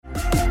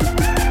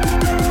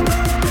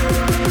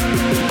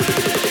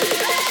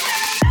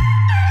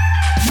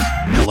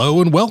Hello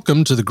and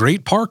welcome to the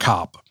Great Park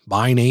Hop.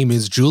 My name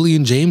is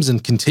Julian James,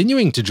 and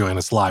continuing to join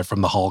us live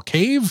from the Hall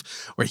Cave,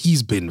 where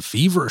he's been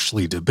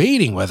feverishly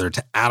debating whether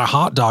to add a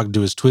hot dog to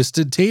his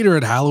Twisted Tater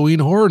at Halloween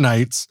Horror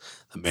Nights,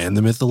 the man,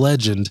 the myth, the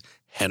legend,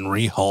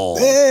 Henry Hall.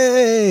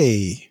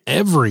 Hey!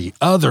 Every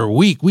other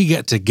week, we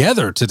get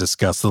together to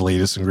discuss the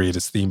latest and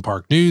greatest theme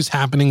park news,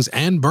 happenings,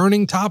 and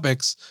burning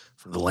topics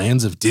from the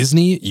lands of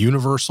Disney,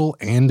 Universal,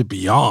 and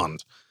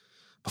beyond.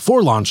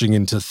 Before launching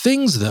into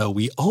things, though,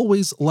 we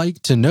always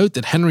like to note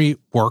that Henry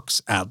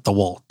works at the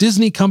Walt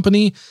Disney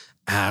Company.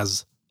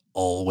 As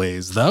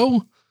always,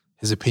 though,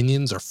 his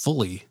opinions are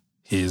fully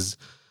his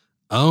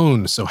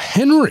own. So,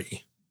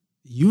 Henry,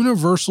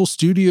 Universal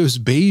Studios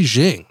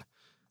Beijing,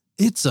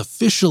 it's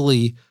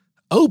officially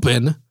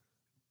open,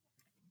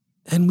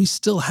 and we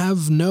still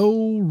have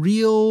no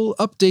real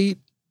update,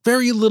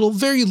 very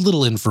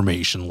little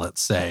information,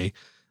 let's say,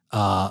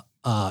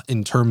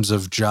 in terms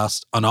of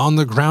just an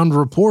on-the-ground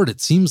report. It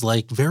seems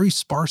like very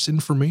sparse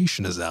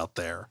information is out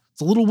there.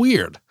 It's a little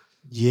weird.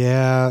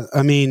 Yeah,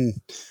 I mean,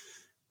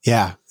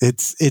 yeah,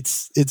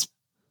 it's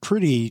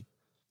pretty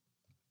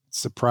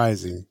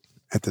surprising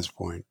at this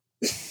point.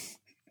 It's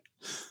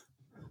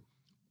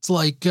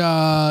like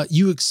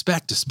you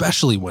expect,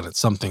 especially when it's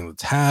something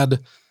that's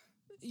had,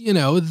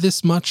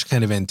 this much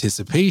kind of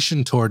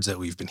anticipation towards it.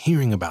 We've been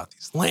hearing about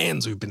these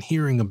lands. We've been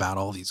hearing about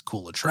all these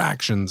cool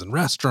attractions and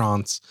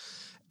restaurants.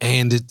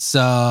 And it's,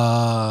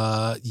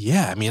 I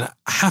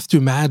have to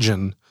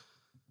imagine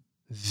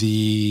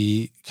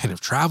the kind of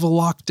travel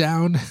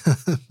lockdown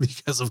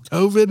because of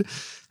COVID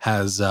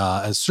has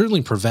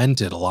certainly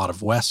prevented a lot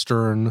of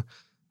Western,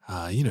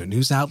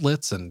 news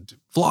outlets and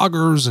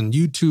vloggers and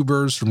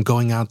YouTubers from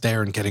going out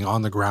there and getting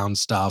on the ground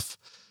stuff.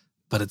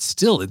 But it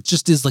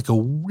just is like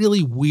a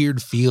really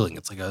weird feeling.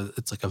 It's like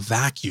a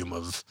vacuum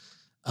of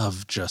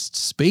just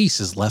space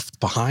is left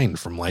behind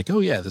from like, oh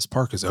yeah, this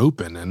park is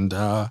open. And,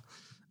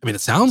 it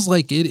sounds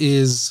like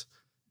it's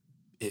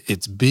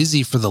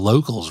busy for the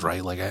locals,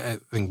 right? Like I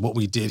think what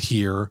we did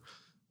here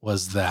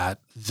was that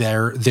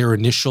their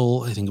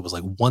initial, I think it was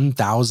like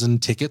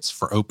 1,000 tickets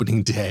for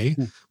opening day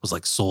was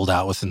like sold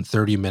out within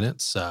 30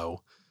 minutes.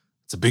 So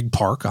it's a big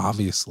park,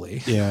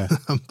 obviously. Yeah.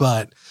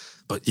 but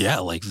yeah,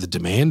 like the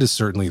demand is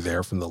certainly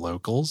there from the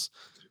locals.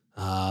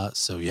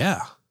 So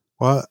yeah.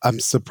 Well, I'm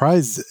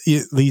surprised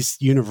at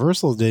least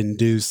Universal didn't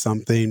do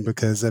something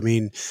because,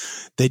 they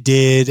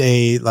did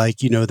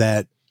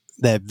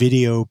that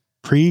video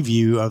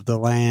preview of the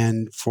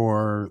land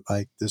for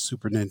like the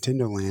Super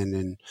Nintendo land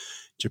in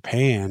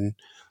Japan.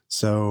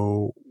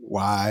 So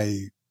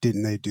why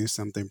didn't they do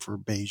something for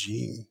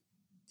Beijing?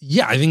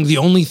 Yeah, I think the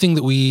only thing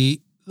that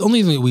we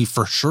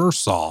for sure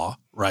saw,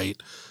 right,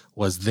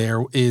 was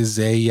there is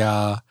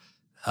I'm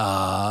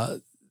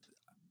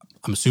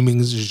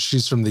assuming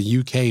she's from the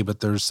UK, but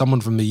there's someone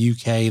from the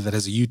UK that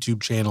has a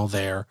YouTube channel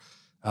there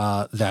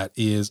that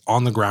is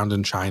on the ground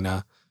in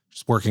China,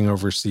 just working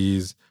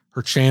overseas.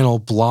 Her channel,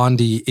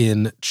 Blondie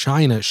in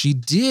China, she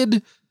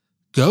did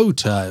go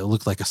to, it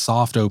looked like a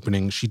soft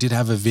opening. She did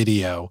have a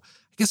video.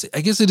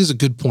 I guess it is a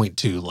good point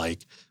too.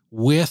 Like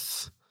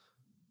with,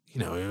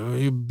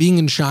 being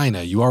in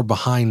China, you are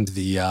behind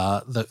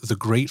the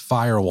Great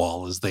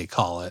Firewall, as they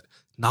call it.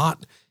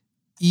 Not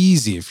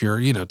easy if you're,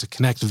 to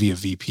connect via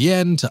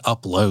VPN to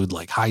upload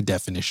like high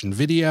definition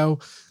video.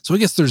 So I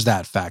guess there's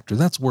that factor.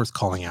 That's worth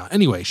calling out.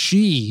 Anyway,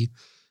 she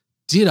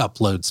did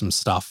upload some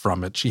stuff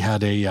from it. She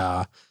had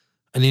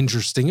an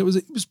interesting, it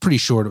was pretty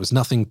short. It was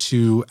nothing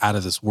too out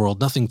of this world,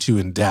 nothing too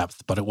in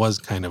depth, but it was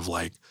kind of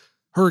like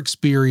her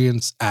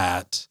experience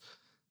at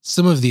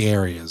some of the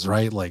areas,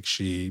 right? Like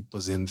she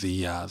was in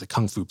the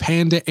Kung Fu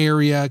Panda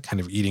area, kind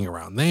of eating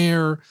around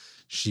there.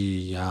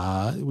 We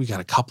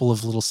got a couple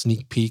of little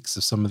sneak peeks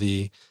of some of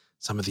the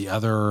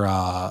other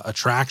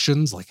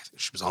attractions. Like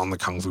she was on the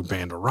Kung Fu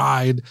Panda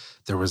ride.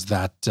 There was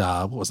that,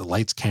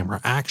 lights, camera,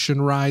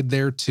 action ride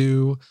there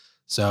too.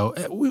 So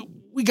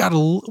we got a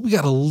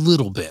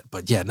little bit,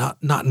 but yeah,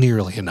 not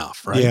nearly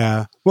enough, right?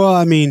 Yeah.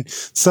 Well,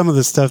 some of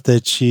the stuff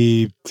that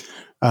she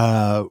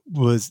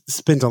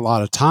spent a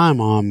lot of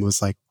time on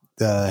was like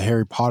the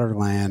Harry Potter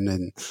land,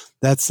 and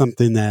that's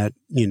something that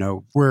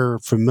we're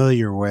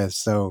familiar with.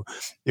 So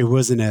it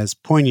wasn't as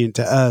poignant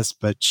to us,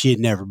 but she had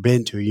never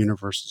been to a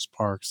Universal's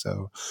park,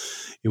 so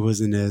it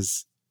wasn't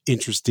as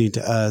interesting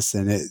to us.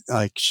 And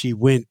I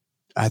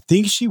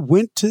think she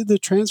went to the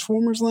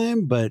Transformers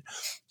land, but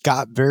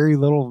got very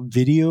little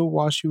video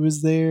while she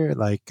was there.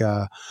 Like,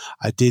 I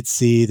did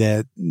see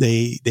that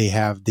they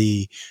have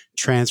the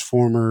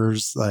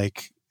Transformers,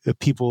 like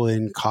people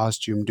in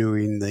costume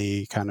doing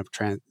the kind of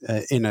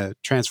in a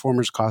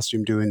Transformers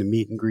costume doing the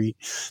meet and greet.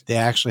 They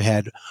actually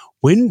had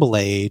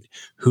Windblade,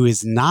 who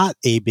is not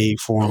a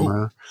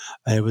Bayformer.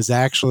 It was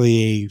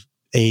actually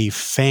a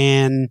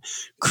fan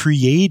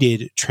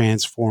created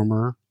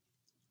Transformer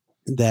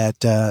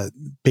that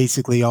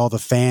basically all the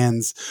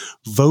fans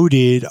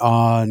voted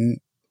on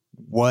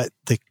what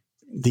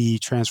the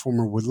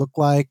Transformer would look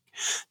like.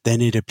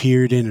 Then it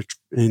appeared in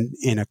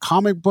a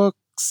comic book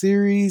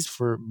series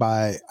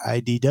by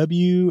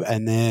IDW,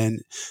 and then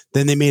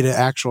they made an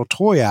actual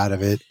toy out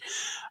of it.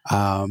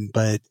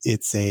 But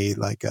it's a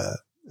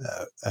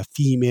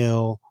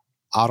female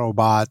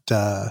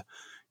Autobot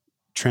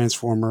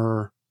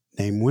transformer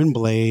named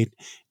Windblade,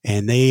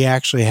 and they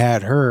actually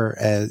had her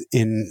as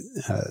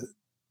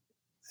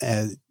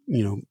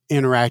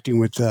interacting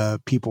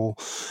with people,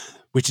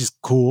 which is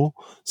cool.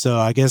 So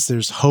I guess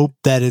there's hope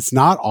that it's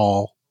not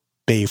all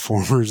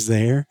Bayformers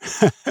there.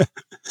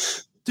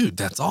 Dude,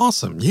 that's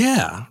awesome.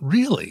 Yeah,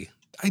 really.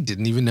 I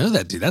didn't even know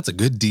that, dude. That's a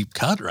good deep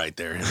cut right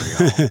there,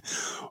 Henry.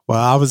 Well,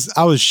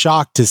 I was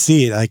shocked to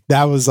see it. Like,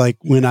 that was like,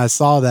 when I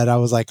saw that, I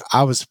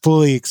was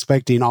fully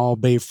expecting all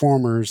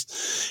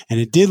Bayformers, and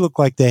it did look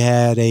like they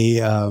had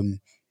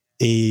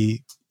a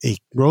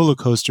roller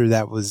coaster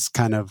that was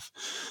kind of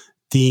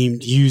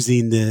themed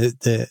using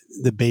the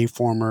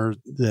Bayformer,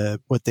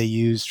 what they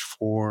used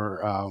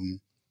for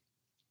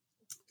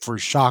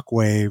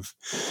Shockwave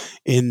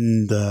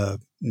in the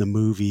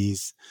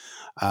movies,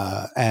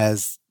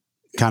 as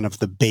kind of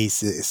the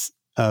basis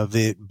of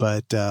it.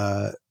 But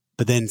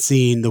then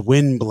seeing the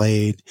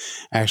Windblade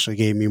actually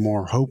gave me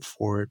more hope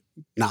for it.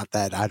 Not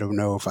that I don't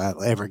know if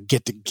I'll ever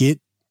get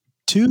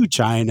to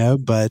China,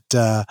 but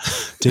to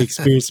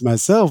experience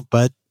myself.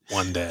 But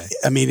one day,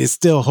 I mean, it's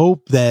still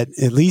hope that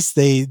at least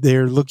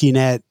they're looking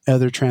at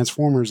other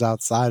Transformers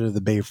outside of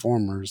the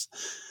Bayformers.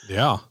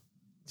 Yeah.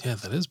 Yeah,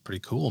 that is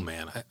pretty cool,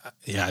 man.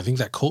 I think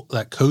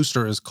that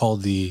coaster is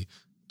called the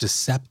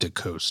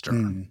Decepticoaster.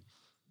 Mm.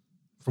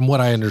 From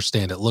what I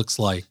understand, it looks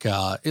like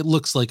a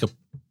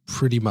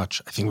pretty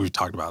much, I think we've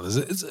talked about this.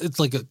 It's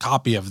like a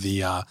copy of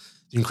the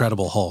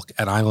Incredible Hulk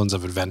at Islands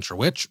of Adventure,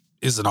 which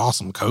is an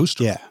awesome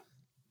coaster. Yeah,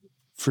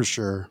 for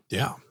sure.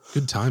 Yeah,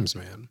 good times,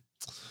 man.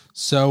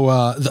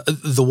 So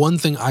the one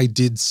thing I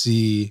did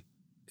see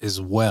as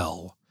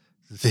well,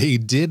 they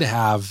did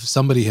have,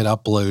 somebody had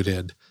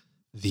uploaded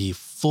the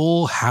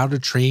full How to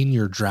Train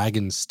Your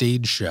Dragon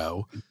stage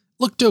show.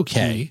 Looked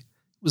okay.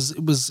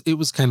 It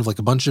was kind of like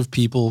a bunch of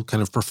people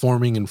kind of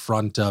performing in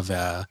front of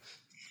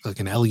like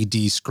an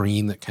LED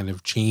screen that kind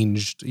of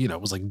changed,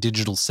 it was like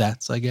digital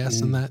sets, I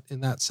guess, in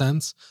that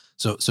sense.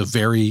 So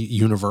very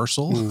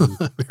Universal,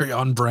 very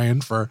on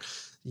brand for,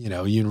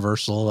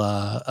 Universal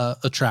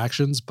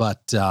attractions,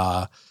 but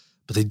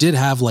they did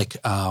have like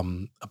a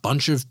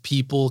bunch of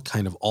people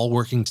kind of all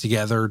working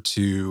together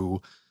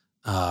to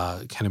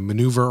kind of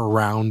maneuver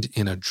around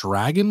in a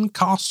dragon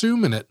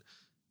costume, and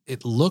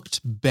it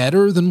looked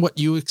better than what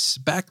you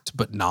expect,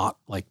 but not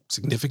like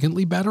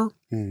significantly better.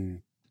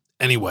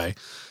 Anyway,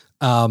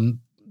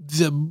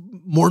 the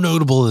more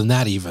notable than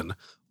that even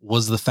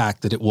was the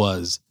fact that it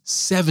was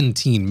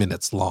 17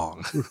 minutes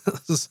long.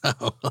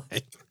 So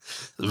like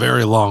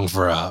very long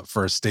for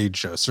a stage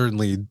show.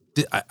 Certainly,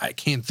 I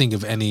can't think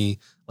of any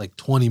like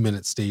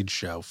 20-minute stage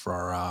show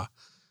for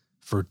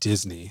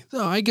Disney.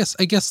 Though I guess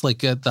like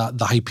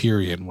the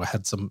Hyperion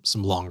had some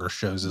longer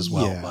shows as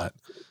well. Yeah. But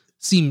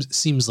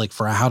seems like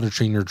for a How to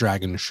Train Your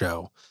Dragon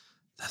show,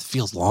 that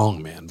feels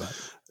long, man.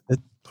 But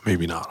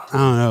maybe not. I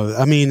don't know.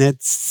 I mean,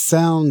 it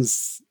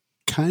sounds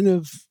kind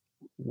of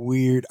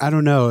weird. I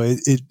don't know.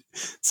 It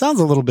sounds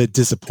a little bit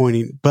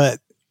disappointing, but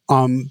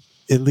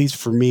at least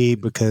for me,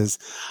 because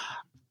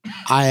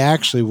I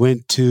actually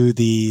went to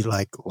the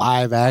like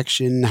live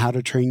action How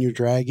to Train Your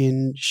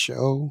Dragon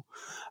show.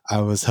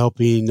 I was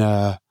helping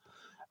a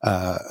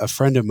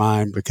friend of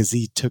mine because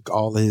he took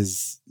all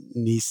his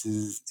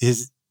nieces,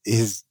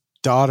 his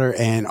daughter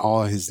and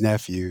all his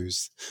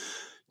nephews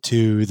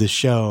to the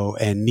show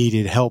and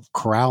needed help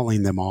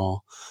corralling them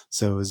all.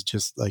 So it was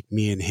just like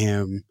me and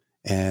him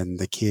and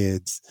the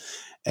kids,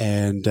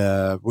 and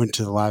went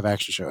to the live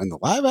action show. And the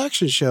live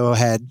action show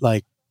had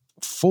like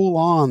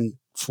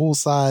full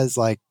size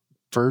like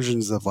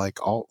versions of like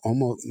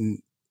almost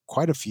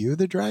quite a few of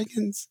the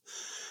dragons,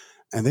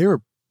 and they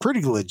were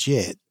pretty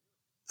legit.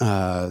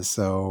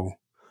 So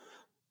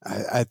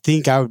I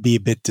think I would be a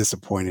bit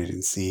disappointed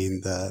in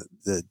seeing the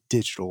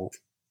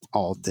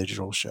all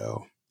digital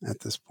show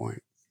at this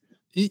point.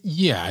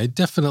 Yeah,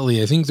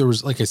 definitely. I think there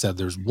was, like I said,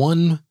 there's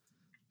one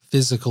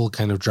physical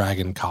kind of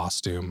dragon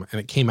costume, and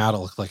it came out, it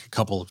looked like a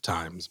couple of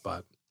times,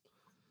 but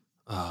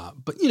I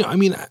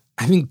mean,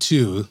 I think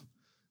too,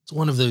 it's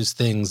one of those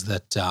things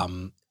that,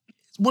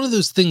 it's one of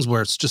those things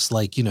where it's just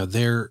like,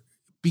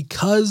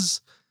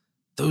 because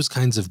those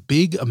kinds of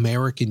big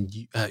American,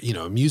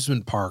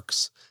 amusement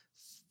parks,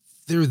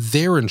 they're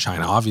there in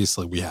China.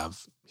 Obviously we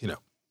have,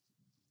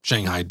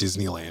 Shanghai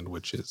Disneyland,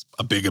 which is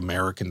a big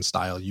American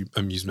style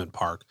amusement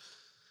park.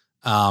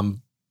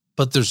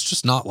 But there's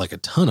just not like a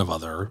ton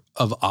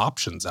of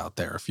options out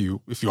there if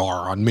you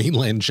are on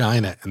mainland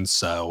China. And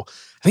so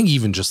I think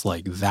even just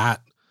like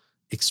that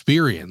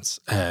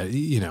experience,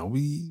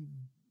 seeing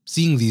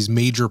these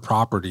major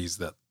properties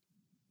that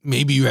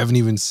maybe you haven't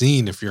even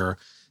seen if you're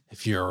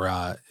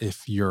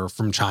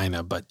from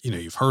China, but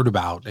you've heard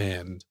about,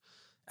 and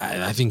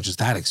I think just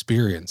that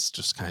experience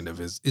just kind of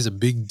is a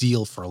big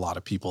deal for a lot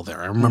of people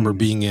there. I remember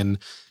being in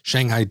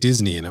Shanghai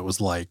Disney, and it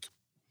was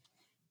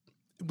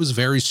it was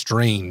very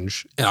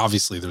strange. And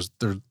obviously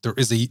there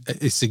is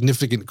a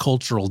significant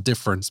cultural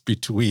difference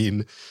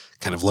between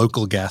kind of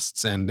local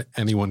guests and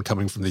anyone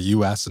coming from the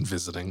US and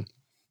visiting.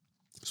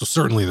 So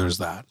certainly there's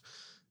that.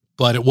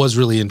 But it was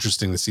really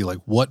interesting to see like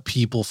what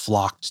people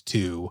flocked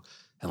to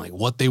and like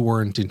what they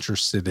weren't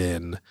interested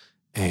in.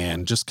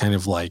 And just kind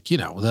of like, you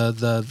know,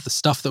 the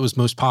stuff that was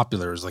most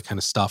popular is the kind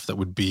of stuff that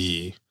would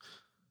be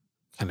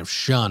kind of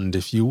shunned,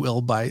 if you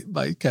will, by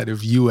kind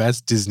of US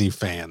Disney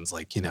fans.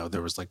 Like, you know,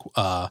 there was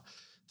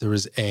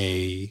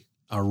a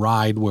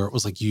ride where it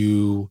was like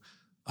you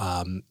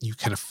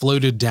kind of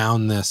floated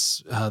down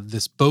this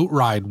boat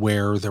ride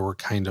where there were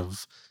kind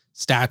of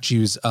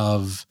statues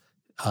of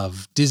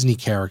Disney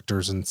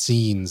characters and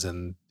scenes,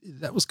 and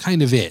that was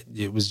kind of it.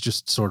 It was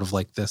just sort of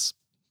like this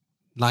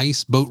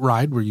nice boat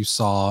ride where you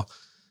saw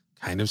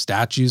kind of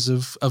statues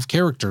of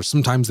characters.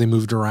 Sometimes they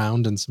moved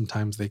around and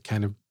sometimes they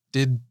kind of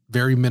did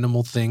very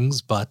minimal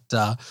things, but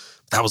that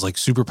was like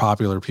super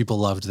popular. People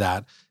loved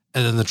that.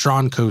 And then the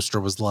Tron coaster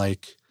was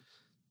like,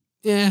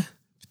 it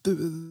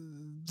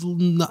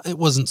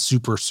wasn't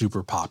super,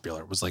 super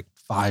popular. It was like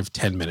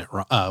 5-10 minute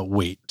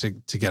wait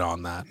to get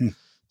on that.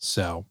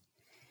 So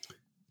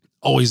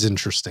always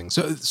interesting.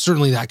 So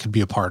certainly that could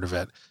be a part of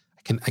it.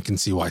 I can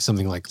see why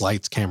something like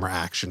lights, camera,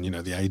 action, you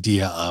know, the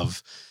idea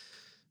of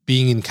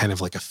being in kind of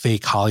like a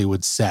fake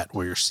Hollywood set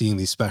where you're seeing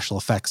these special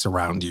effects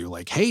around you.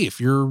 Like, hey, if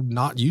you're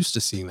not used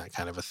to seeing that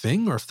kind of a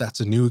thing, or if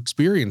that's a new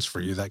experience for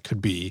you, that could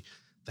be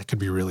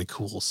really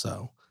cool.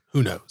 So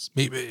who knows?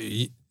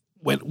 Maybe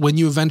when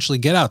you eventually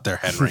get out there,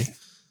 Henry,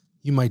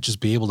 you might just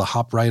be able to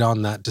hop right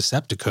on that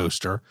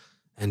Decepticoaster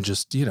and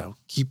just, you know,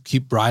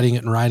 keep riding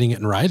it and riding it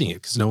and riding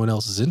it because no one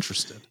else is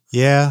interested.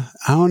 Yeah,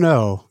 I don't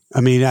know. I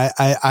mean,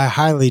 I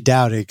highly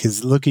doubt it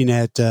because looking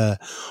at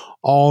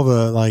all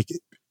the like,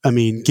 I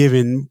mean,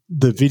 given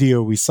the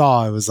video we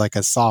saw, it was like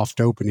a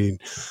soft opening,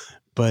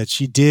 but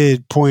she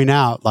did point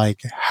out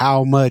like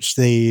how much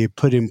they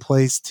put in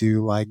place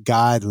to like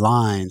guide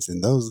lines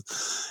and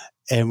those,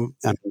 and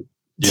I mean,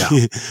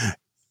 yeah,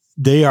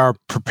 they are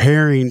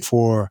preparing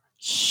for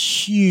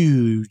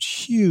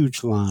huge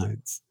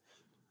lines.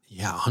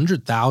 Yeah,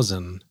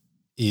 100,000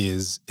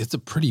 it's a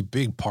pretty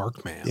big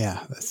park, man.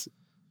 Yeah, that's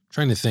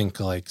trying to think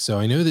like, so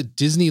I know that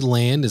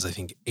Disneyland is, I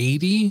think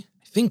 80.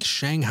 I think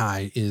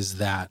Shanghai is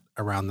that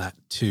around that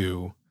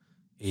too,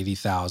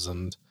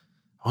 80,000.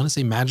 I want to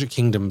say Magic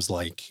Kingdom's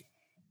like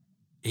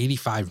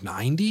 85,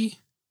 90.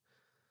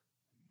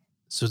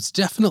 So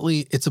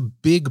it's a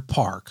big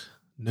park,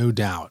 no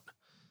doubt.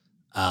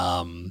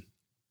 And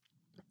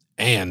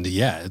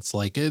yeah, it's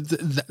like,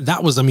 that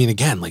was, I mean,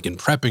 again, like in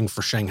prepping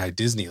for Shanghai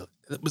Disney,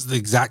 it was the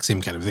exact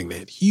same kind of thing. They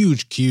had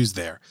huge queues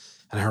there,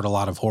 and I heard a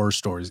lot of horror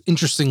stories.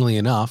 Interestingly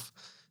enough,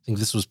 I think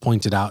this was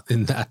pointed out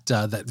in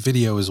that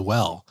video as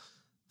well.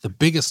 The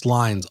biggest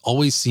lines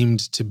always seemed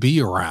to be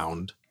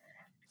around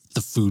the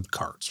food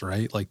carts,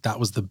 right? Like that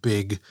was the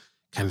big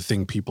kind of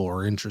thing people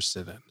were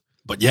interested in.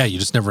 But yeah, you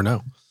just never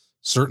know.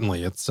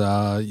 Certainly, it's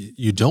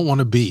you don't want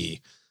to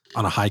be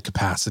on a high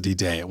capacity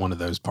day at one of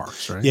those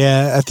parks, right?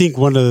 Yeah, I think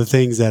one of the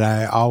things that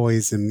I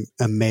always am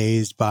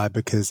amazed by,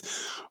 because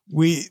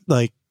we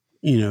like,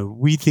 you know,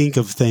 we think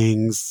of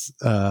things.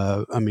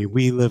 I mean,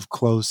 we live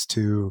close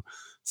to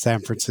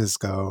San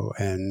Francisco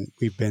and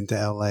we've been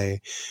to LA,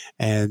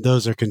 and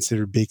those are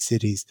considered big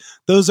cities.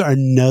 Those are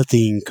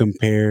nothing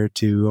compared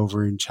to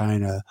over in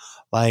China.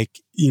 Like,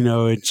 you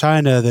know, in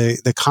China,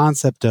 the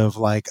concept of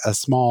like a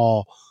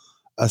small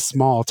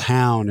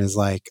town is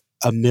like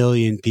 1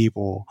 million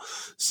people.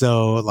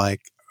 So like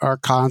our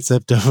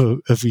concept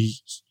of you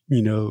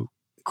know,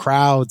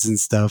 crowds and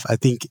stuff, I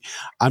think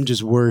I'm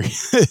just worried.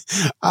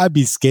 I'd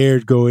be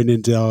scared going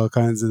into all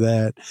kinds of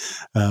that,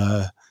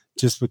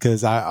 just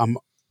because I'm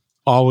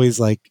always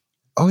like,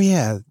 oh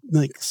yeah,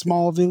 like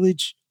small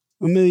village,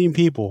 1 million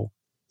people.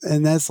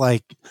 And that's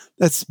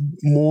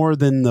more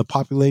than the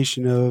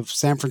population of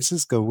San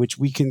Francisco, which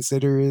we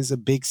consider is a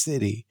big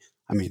city.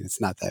 I mean,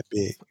 it's not that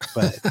big,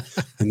 but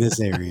in this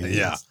area,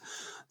 yeah. Is.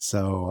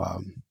 So,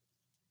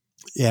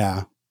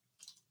 yeah.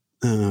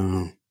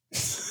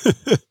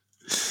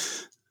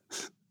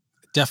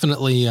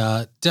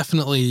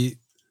 Definitely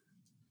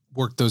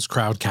work those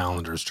crowd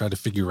calendars, try to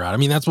figure out. I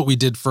mean, that's what we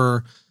did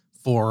for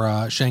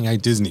Shanghai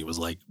Disney. Was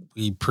like,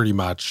 we pretty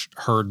much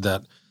heard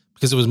that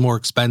because it was more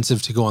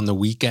expensive to go on the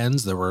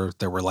weekends, there were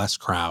less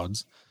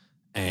crowds.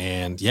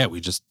 And yeah,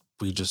 we just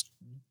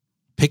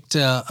picked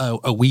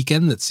a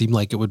weekend that seemed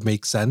like it would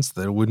make sense,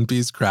 that it wouldn't be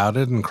as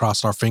crowded, and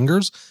crossed our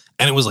fingers.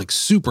 And it was like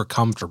super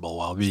comfortable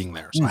while being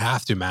there. So I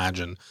have to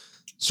imagine,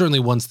 certainly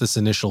once this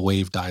initial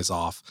wave dies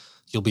off,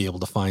 you'll be able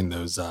to find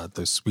those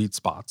sweet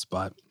spots.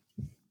 But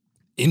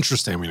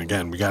interesting. I mean,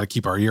 again, we got to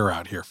keep our ear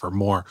out here for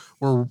more.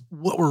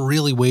 What we're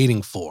really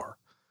waiting for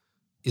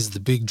is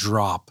the big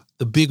drop,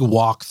 the big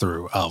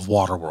walkthrough of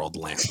Waterworld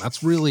Land.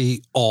 That's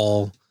really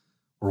all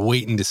we're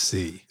waiting to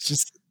see.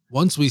 Just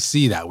once we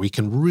see that, we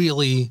can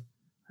really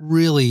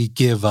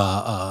give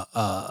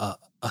a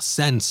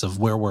sense of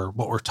what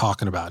we're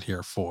talking about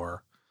here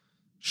for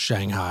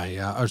Shanghai,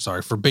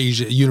 for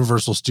Beijing,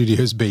 Universal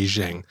Studios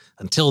Beijing.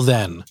 Until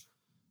then,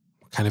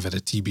 kind of at a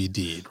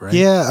TBD, right?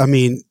 Yeah, I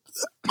mean,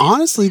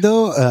 honestly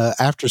though,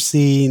 after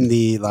seeing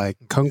the like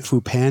Kung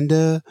Fu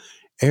Panda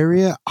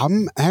area,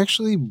 I'm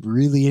actually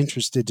really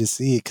interested to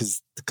see it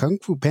because the Kung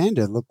Fu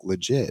Panda looked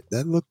legit.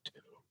 That looked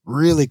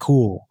really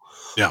cool.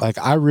 Yeah. Like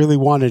I really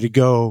wanted to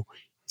go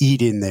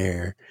eat in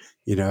there,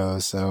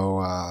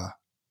 So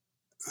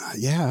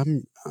yeah,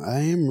 I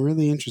am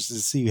really interested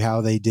to see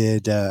how they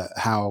did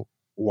how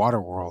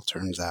Waterworld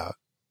turns out.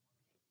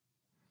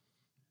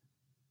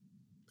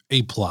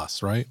 A+,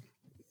 right?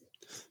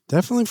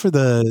 Definitely for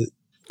the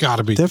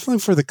Gotta be. Definitely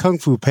for the Kung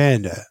Fu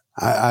Panda.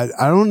 I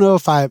don't know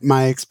if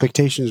my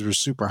expectations were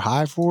super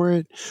high for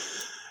it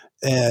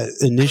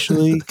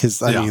initially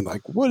because I Yeah. mean,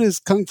 like, what is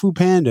Kung Fu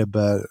Panda?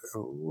 But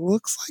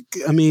looks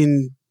like, I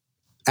mean,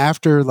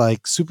 after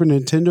like Super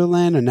Nintendo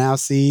Land and now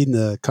seeing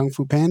the Kung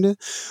Fu Panda,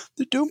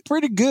 they're doing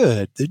pretty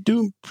good. They're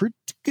doing pretty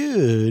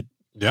good.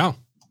 Yeah.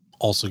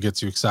 Also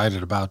gets you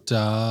excited about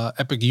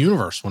Epic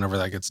Universe whenever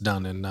that gets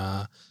done in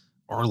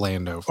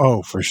Orlando.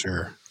 Oh, for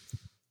sure.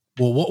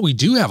 Well, what we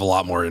do have a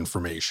lot more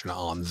information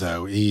on,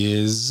 though,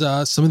 is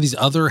some of these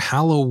other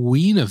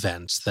Halloween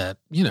events that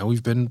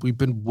we've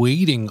been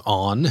waiting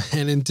on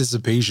and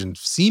anticipation,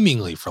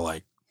 seemingly for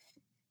like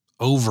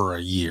over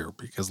a year,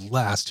 because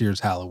last year's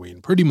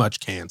Halloween pretty much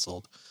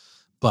canceled.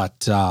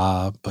 But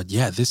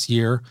yeah, this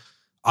year,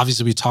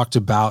 obviously, we talked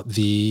about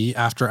the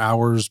after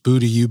hours Boo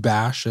to You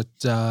Bash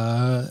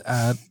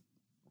at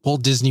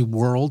Walt Disney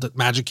World at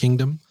Magic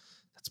Kingdom.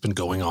 It's been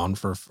going on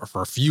for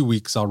a few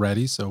weeks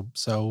already. So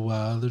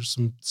there's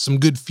some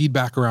good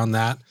feedback around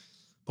that.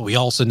 But we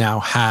also now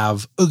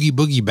have Oogie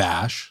Boogie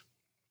Bash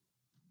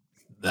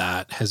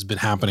that has been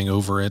happening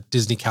over at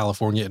Disney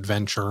California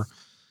Adventure.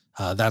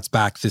 That's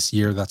back this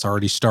year. That's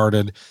already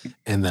started.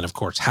 And then, of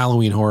course,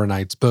 Halloween Horror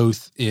Nights,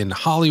 both in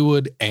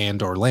Hollywood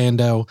and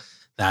Orlando.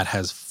 That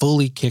has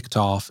fully kicked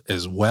off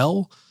as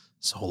well.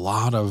 So a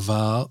lot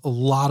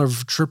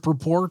of trip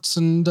reports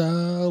and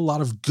a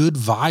lot of good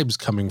vibes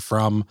coming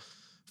from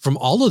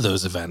all of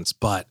those events.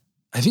 But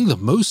I think the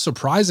most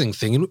surprising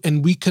thing,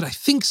 and we could, I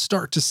think,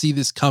 start to see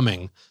this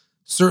coming,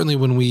 certainly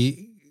when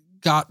we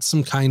got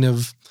some kind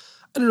of,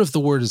 I don't know if the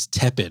word is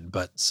tepid,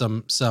 but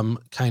some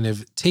kind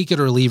of take it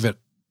or leave it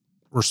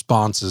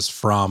responses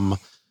from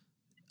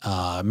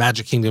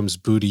Magic Kingdom's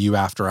Boo to You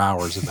After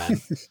Hours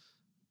event.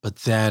 But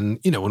then,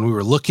 when we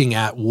were looking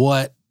at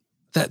what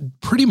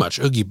that pretty much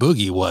Oogie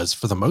Boogie was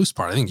for the most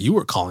part, I think you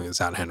were calling this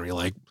out, Henry,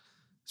 like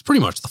it's pretty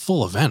much the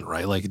full event,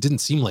 right? Like it didn't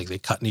seem like they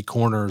cut any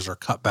corners or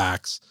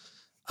cutbacks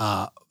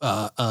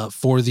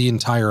for the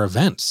entire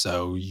event.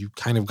 So you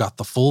kind of got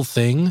the full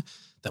thing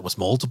that was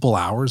multiple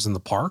hours in the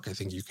park. I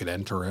think you could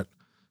enter it,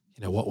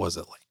 what was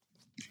it, like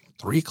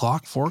 3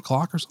 o'clock, 4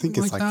 o'clock or something? I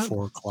think it's like that?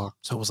 4 o'clock.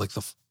 So it was like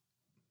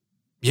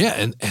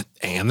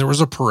and there was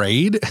a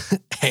parade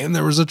and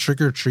there was a trick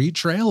or treat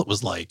trail. It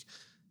was like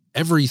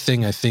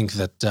everything I think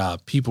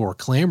that people were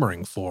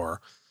clamoring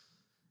for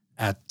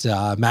at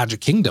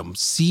Magic Kingdom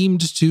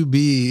seemed to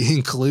be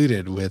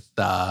included with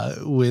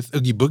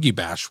Oogie Boogie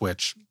Bash,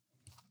 which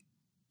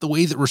the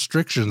way that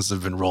restrictions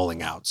have been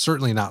rolling out,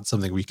 certainly not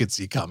something we could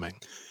see coming.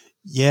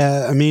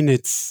 Yeah, I mean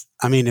it's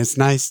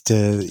nice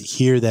to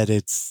hear that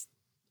it's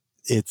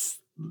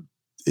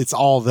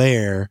all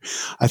there.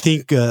 I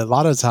think a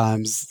lot of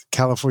times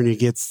California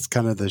gets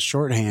kind of the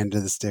shorthand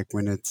of the stick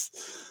when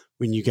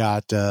you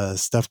got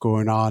stuff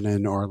going on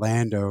in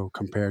Orlando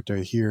compared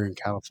to here in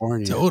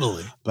California.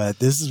 Totally. But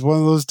this is one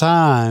of those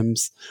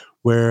times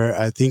where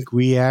I think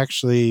we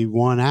actually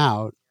won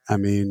out. I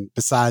mean,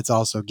 besides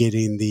also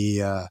getting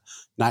the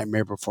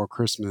Nightmare Before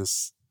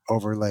Christmas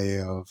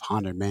overlay of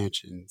Haunted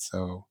Mansion.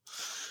 So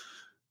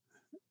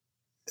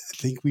I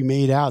think we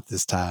made out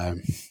this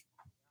time.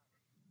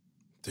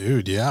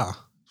 Dude, yeah.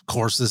 Of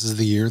course, this is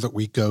the year that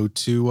we go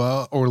to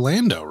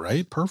Orlando,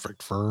 right?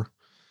 Perfect for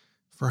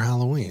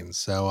Halloween.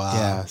 So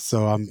yeah,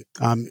 so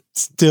I'm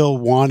still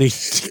wanting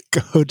to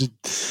go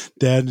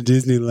down to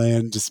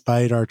Disneyland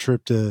despite our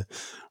trip to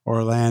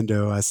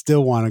Orlando. I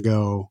still want to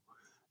go.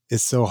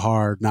 It's so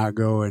hard not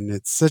going.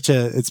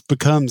 It's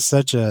become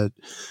such a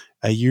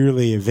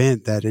yearly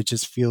event that it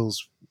just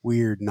feels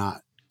weird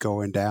not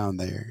going down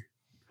there.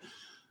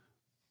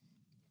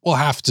 We'll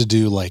have to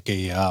do like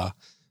a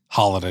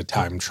holiday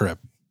time trip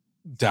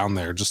down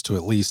there just to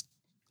at least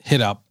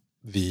hit up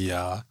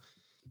the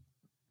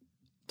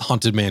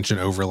Haunted Mansion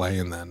overlay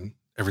and then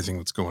everything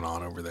that's going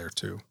on over there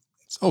too.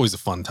 It's always a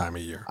fun time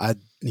of year. I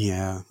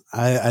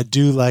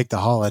do like the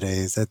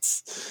holidays.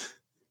 That's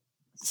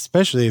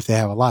especially if they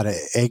have a lot of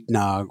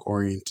eggnog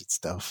oriented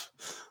stuff.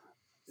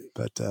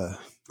 But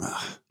I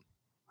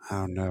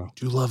don't know. I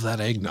do love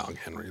that eggnog,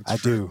 Henry. I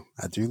do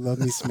love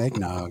me some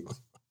eggnog.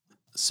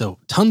 So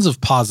tons of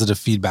positive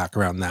feedback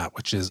around that,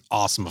 which is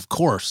awesome. Of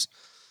course,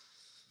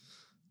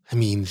 I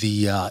mean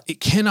it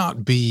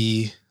cannot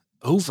be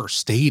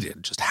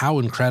overstated just how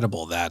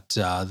incredible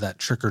that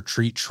trick or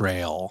treat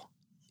trail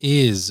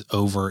is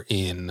over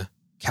in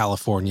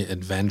California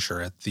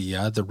Adventure at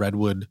the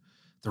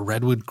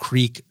Redwood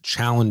Creek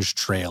Challenge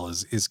Trail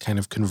is kind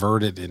of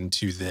converted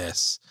into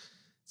this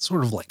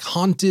sort of like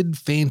haunted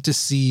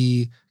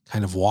fantasy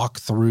kind of walk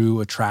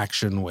through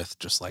attraction with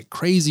just like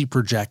crazy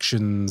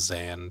projections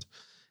and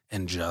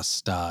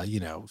just,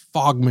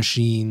 fog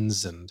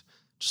machines and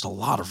just a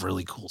lot of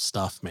really cool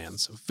stuff, man.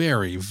 So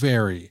very,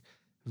 very,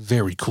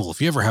 very cool.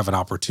 If you ever have an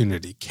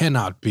opportunity,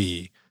 cannot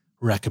be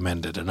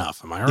recommended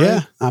enough. Am I right?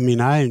 Yeah. I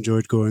mean, I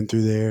enjoyed going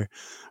through there.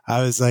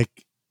 I was like,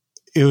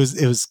 it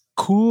was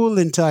cool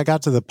until I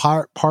got to the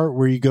part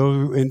where you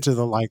go into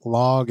the like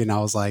log, and I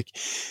was like,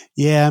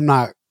 yeah, I'm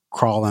not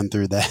crawling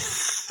through that.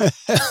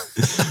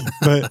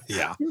 But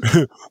yeah,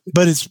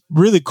 but it's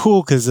really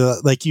cool because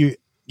like you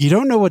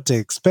don't know what to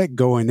expect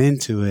going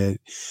into it.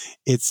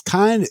 It's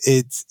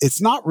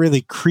not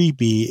really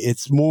creepy.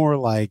 It's more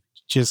like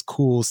just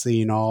cool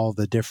seeing all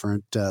the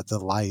different the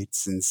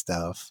lights and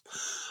stuff.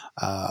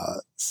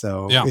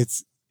 So yeah.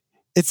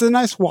 it's a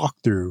nice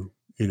walkthrough,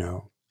 you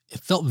know. It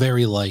felt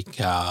very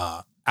like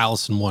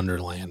Alice in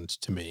Wonderland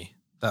to me.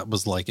 That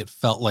was like, it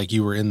felt like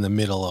you were in the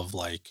middle of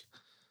like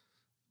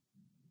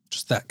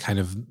just that kind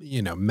of,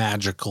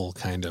 magical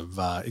kind of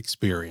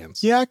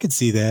experience. Yeah, I could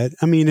see that.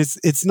 I mean,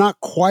 it's not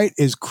quite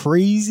as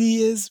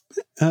crazy as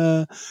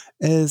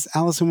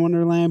Alice in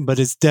Wonderland, but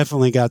it's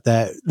definitely got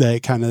that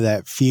kind of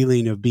that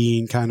feeling of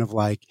being kind of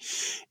like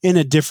in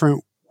a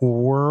different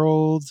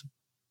world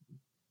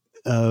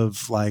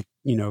of like,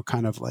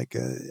 kind of like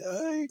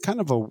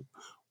a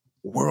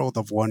world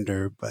of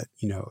wonder, but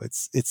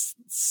it's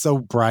so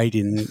bright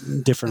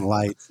in different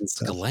lights and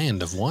stuff. It's like a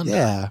land of wonder.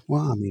 Yeah.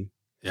 Well, I mean,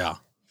 yeah.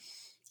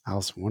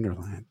 Alice in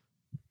Wonderland.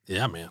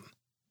 Yeah, man.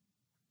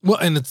 Well,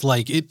 and it's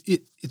like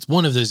it's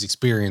one of those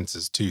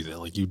experiences too that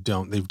like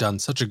they've done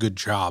such a good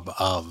job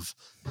of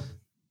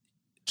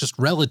just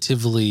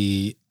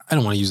relatively, I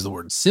don't want to use the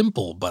word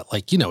simple, but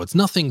like, it's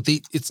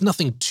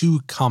nothing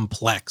too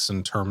complex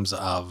in terms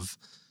of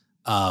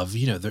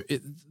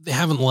they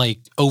haven't like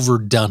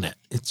overdone it.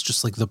 It's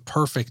just like the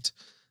perfect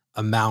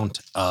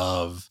amount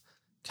of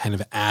kind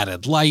of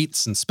added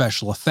lights and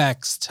special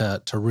effects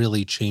to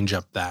really change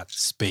up that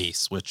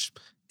space, which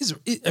is,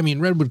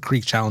 Redwood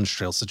Creek Challenge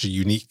Trail is such a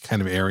unique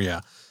kind of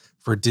area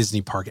for a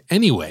Disney park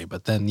anyway.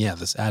 But then, yeah,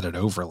 this added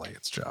overlay,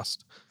 it's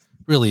just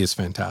really is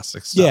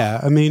fantastic stuff.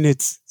 Yeah. I mean,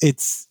 it's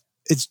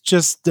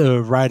just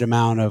the right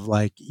amount of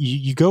like,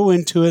 you go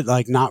into it,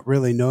 like not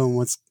really knowing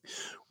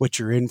what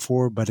you're in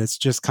for, but it's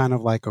just kind of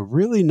like a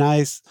really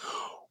nice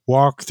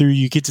walk through.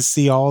 You get to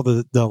see all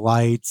the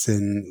lights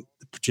and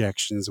the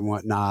projections and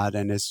whatnot.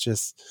 And it's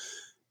just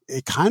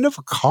kind of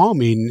a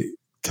calming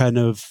kind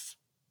of,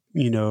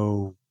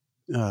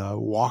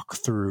 walk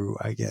through,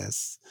 I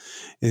guess.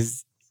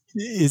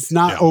 It's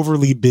not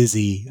overly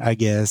busy, I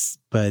guess,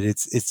 but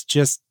it's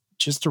just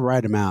the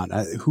right amount.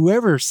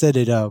 Whoever set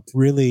it up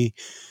really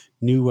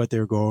knew what they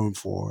were going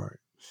for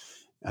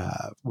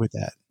with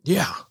that.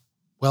 Yeah.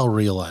 Well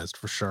realized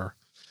for sure.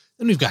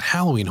 Then we've got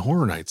Halloween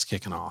Horror Nights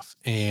kicking off,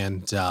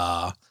 and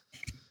at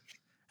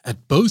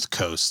both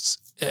coasts,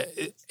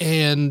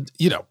 and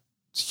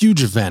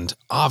huge event.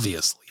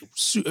 Obviously,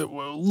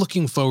 we're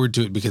looking forward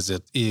to it because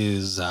it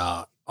is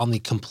on the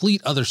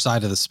complete other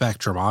side of the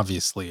spectrum,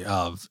 obviously,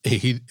 of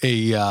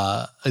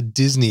a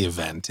Disney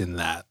event in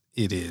that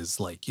it is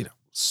like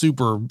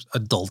super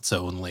adults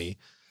only,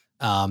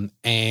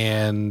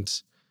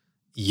 and.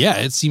 Yeah,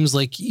 it seems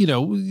like,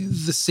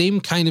 the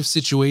same kind of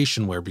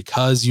situation where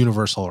because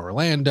Universal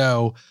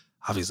Orlando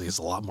obviously has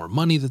a lot more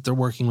money that they're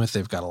working with,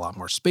 they've got a lot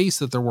more space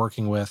that they're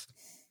working with.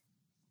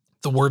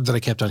 The word that I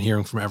kept on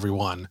hearing from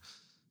everyone,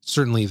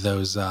 certainly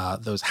those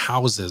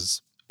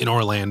houses in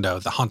Orlando,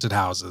 the haunted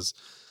houses,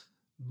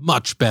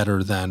 much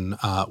better than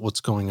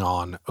what's going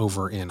on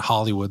over in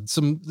Hollywood.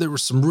 There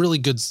was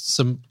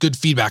some good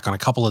feedback on a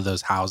couple of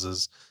those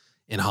houses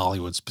in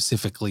Hollywood.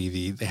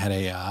 Specifically, they had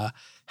a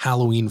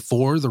Halloween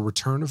 4, The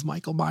Return of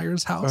Michael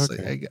Myers house.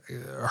 Okay.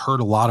 I heard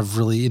a lot of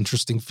really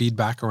interesting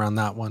feedback around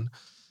that one.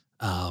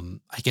 I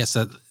guess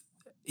that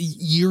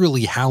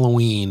yearly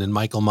Halloween and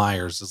Michael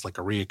Myers is like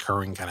a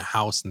reoccurring kind of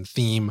house and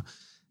theme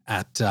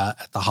at the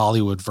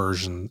Hollywood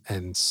version.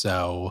 And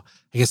so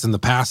I guess in the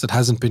past it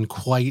hasn't been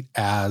quite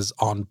as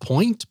on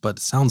point, but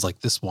it sounds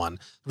like this one,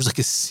 there was like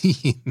a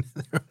scene.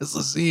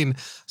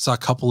 Saw a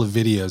couple of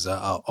videos,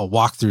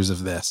 walkthroughs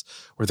of this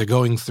where they're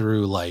going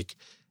through like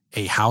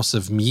a house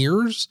of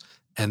mirrors,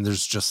 and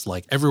there's just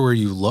like everywhere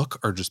you look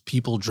are just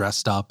people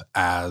dressed up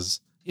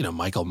as,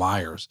 Michael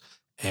Myers.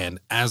 And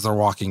as they're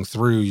walking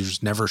through, you're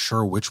just never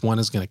sure which one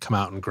is going to come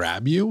out and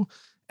grab you.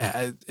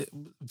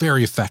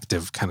 Very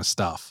effective kind of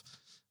stuff.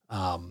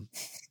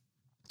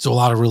 So a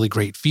lot of really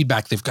great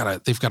feedback. They've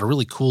got a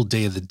really cool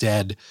Day of the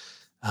Dead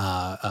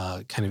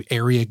kind of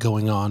area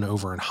going on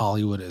over in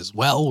Hollywood as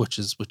well, which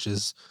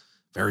is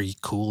very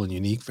cool and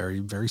unique, very,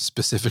 very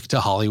specific to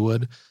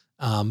Hollywood.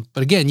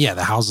 But again, yeah,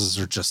 the houses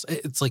are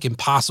it's like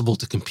impossible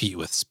to compete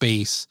with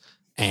space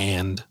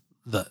and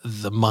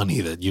the money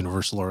that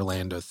Universal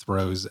Orlando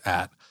throws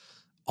at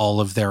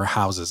all of their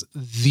houses.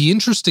 The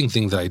interesting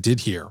thing that I did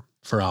hear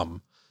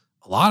from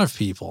a lot of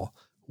people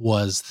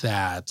was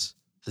that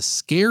the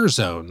scare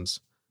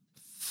zones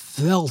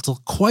felt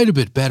quite a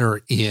bit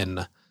better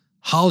in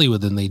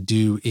Hollywood than they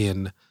do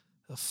in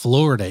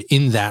Florida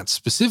in that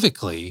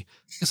specifically,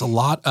 is a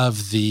lot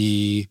of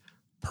the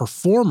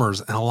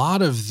performers and a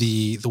lot of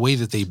the way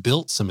that they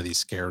built some of these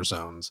scare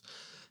zones,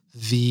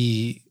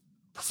 the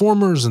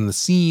performers and the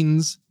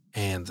scenes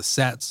and the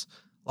sets,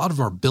 a lot of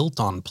them are built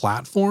on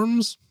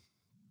platforms.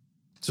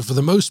 So for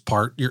the most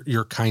part,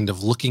 you're kind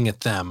of looking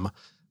at them,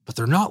 but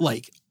they're not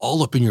like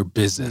all up in your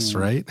business,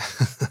 right?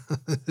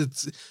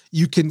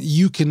 You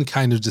can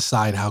kind of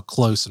decide how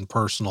close and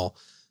personal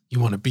you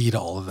want to be to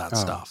all of that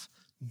stuff.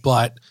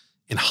 But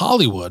in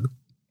Hollywood,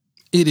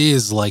 it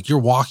is like you're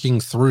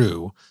walking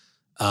through,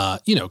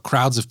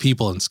 crowds of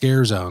people in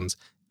scare zones,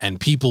 and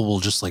people will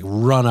just like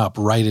run up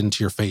right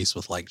into your face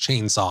with like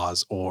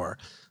chainsaws or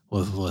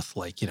with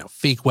like,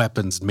 fake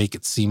weapons, and make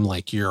it seem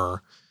like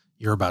you're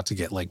about to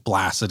get like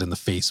blasted in the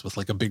face with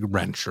like a big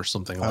wrench or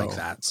something like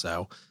that.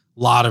 So a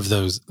lot of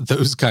those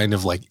kind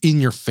of like in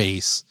your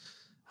face,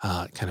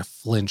 kind of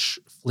flinch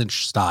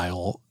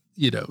style,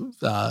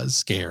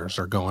 scares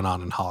are going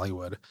on in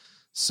Hollywood.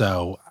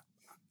 So,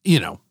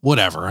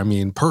 whatever. I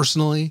mean,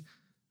 personally,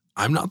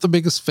 I'm not the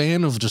biggest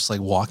fan of just like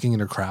walking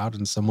in a crowd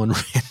and someone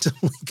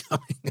randomly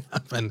coming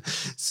up and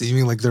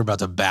seeming like they're about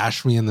to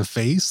bash me in the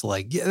face.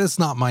 Like, yeah, that's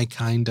not my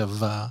kind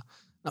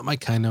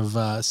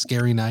of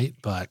scary night.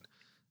 But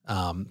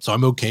so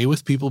I'm okay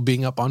with people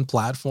being up on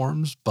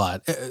platforms,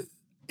 but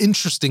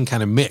interesting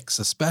kind of mix,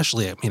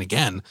 especially, I mean,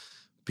 again,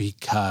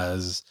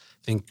 because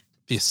I think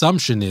the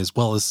assumption is,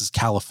 well, this is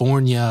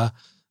California.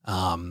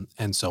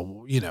 And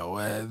so,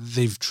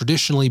 they've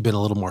traditionally been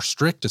a little more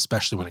strict,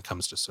 especially when it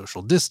comes to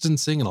social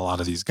distancing and a lot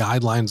of these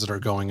guidelines that are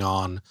going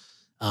on.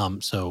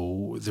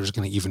 So there's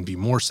going to even be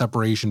more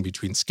separation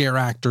between scare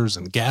actors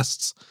and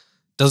guests.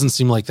 Doesn't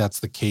seem like that's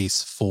the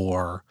case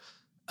for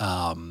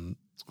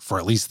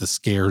at least the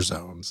scare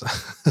zones.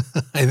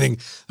 I think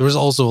there was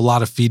also a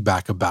lot of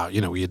feedback about,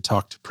 we had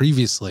talked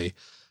previously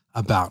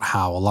about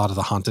how a lot of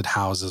the haunted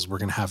houses were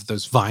going to have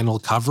those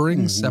vinyl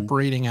coverings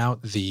separating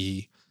out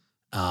the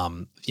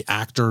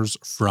actors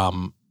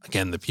from,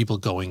 again, the people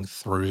going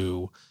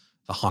through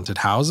the haunted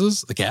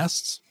houses, the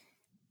guests.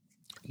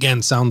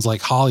 Again, sounds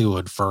like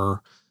Hollywood,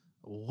 for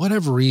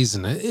whatever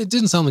reason. It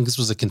didn't sound like this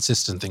was a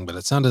consistent thing, but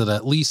it sounded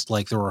at least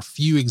like there were a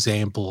few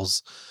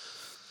examples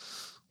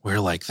where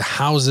like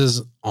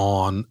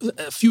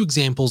a few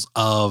examples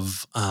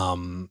of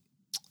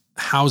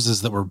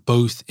houses that were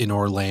both in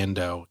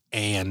Orlando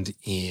and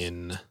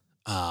in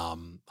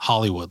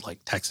Hollywood, like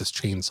Texas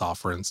Chainsaw,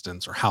 for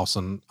instance, or House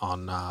on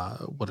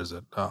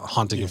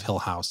Haunting of Hill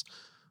House,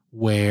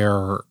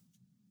 where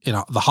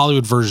the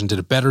Hollywood version did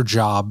a better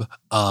job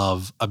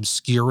of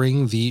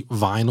obscuring the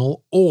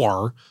vinyl,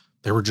 or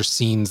there were just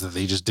scenes that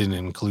they just didn't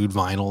include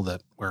vinyl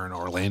that were in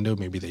Orlando.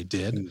 Maybe they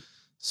did.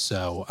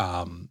 So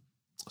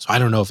I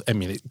don't know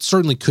it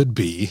certainly could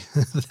be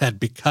that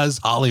because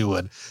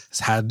Hollywood has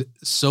had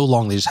so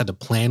long, they just had to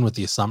plan with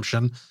the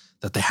assumption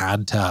that they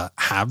had to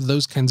have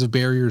those kinds of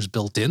barriers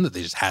built in, that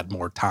they just had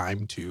more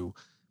time to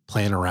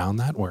plan around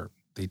that, where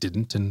they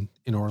didn't in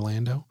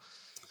Orlando.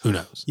 Who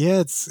knows?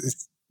 Yeah, it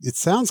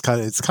sounds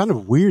kind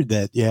of weird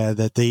that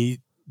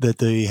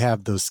they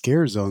have those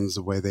scare zones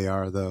the way they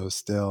are, though.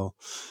 Still,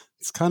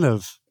 it's kind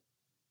of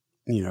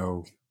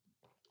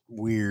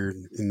weird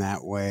in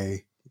that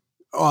way.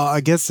 Well,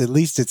 I guess at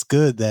least it's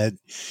good that,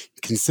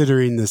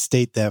 considering the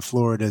state that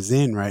Florida's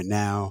in right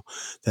now,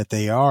 that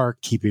they are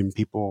keeping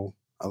people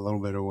a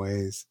little bit of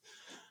ways.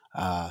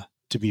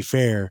 To be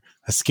fair,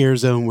 a scare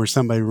zone where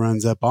somebody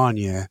runs up on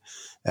you,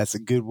 that's a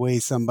good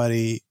way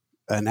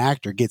an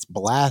actor gets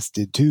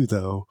blasted too,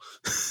 though.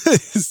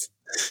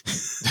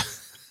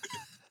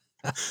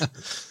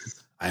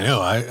 I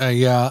know.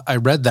 I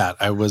read that.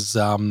 I was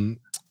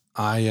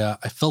I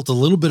felt a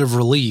little bit of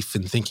relief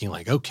in thinking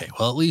like, okay,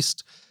 well, at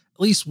least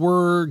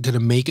we're gonna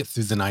make it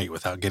through the night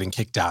without getting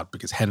kicked out,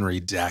 because Henry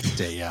decked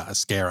a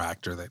scare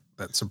actor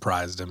that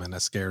surprised him in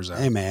a scare zone.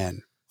 Hey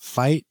man,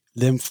 fight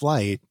them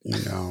flight.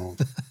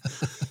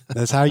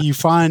 That's how you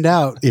find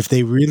out if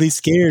they really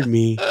scared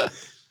me.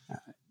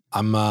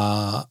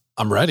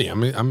 I'm ready. I'm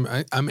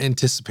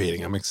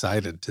anticipating. I'm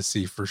excited to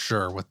see for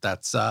sure what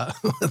that's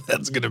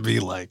going to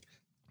be like.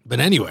 But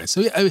anyway,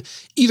 so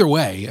either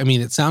way, I mean,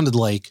 it sounded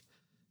like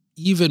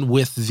even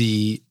with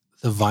the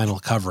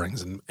vinyl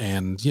coverings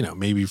and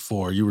maybe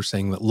you were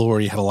saying that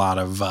Lori had a lot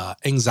of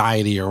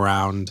anxiety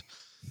around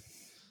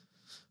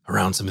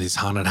some of these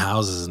haunted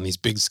houses and these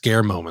big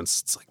scare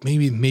moments. It's like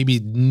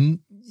maybe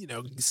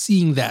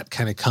seeing that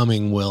kind of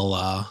coming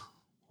will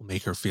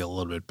make her feel a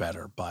little bit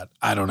better. But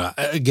I don't know.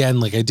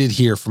 Again, like I did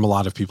hear from a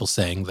lot of people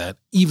saying that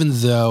even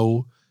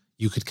though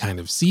you could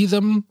kind of see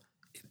them,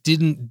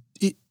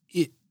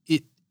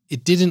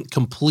 it didn't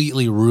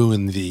completely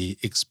ruin the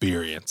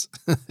experience.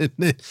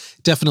 It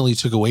definitely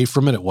took away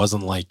from it. It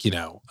wasn't like,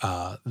 the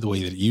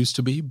way that it used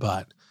to be,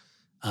 but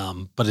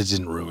it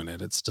didn't ruin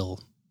it. It still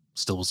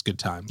was good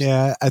times.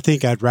 Yeah. I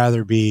think I'd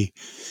rather be,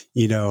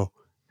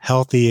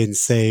 healthy and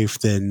safe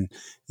than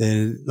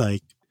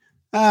like,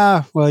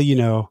 I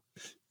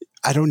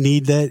don't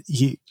need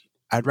that.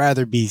 I'd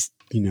rather be,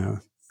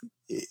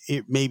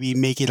 it maybe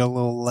make it a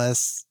little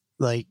less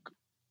like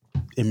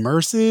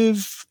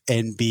immersive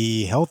and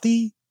be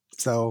healthy.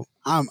 So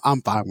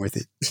I'm fine with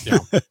it. Yeah.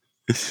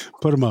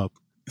 Put them up.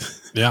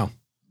 Yeah.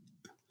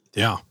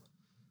 Yeah.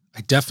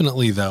 I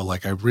definitely, though,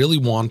 like I really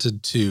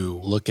wanted to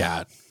look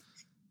at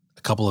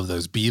a couple of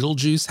those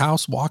Beetlejuice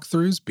house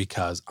walkthroughs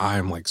because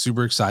I'm like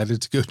super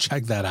excited to go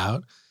check that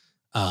out.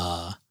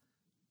 But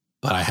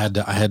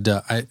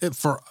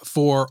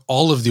for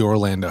all of the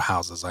Orlando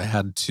houses, I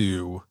had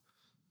to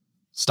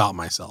stop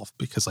myself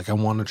because like I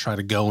want to try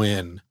to go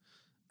in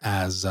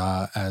as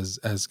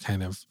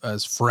kind of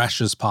as fresh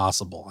as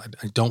possible.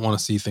 I don't want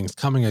to see things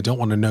coming. I don't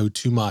want to know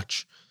too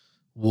much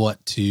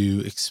what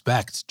to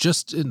expect,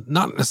 just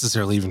not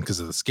necessarily even because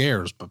of the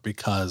scares, but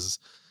because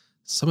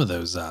some of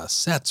those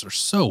sets are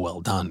so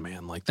well done,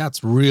 man. Like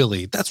that's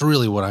really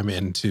what I'm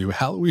into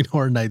Halloween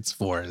Horror Nights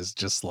for, is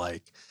just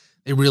like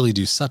they really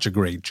do such a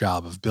great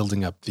job of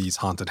building up these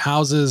haunted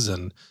houses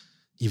and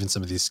even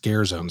some of these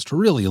scare zones to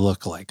really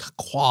look like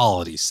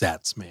quality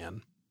sets,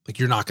 man. Like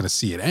you're not going to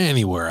see it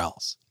anywhere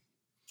else.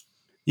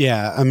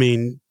 Yeah, I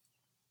mean,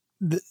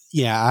 that's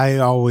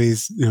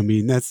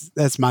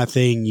my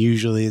thing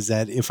usually, is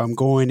that if I'm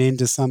going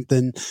into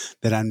something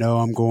that I know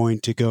I'm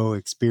going to go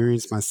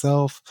experience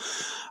myself,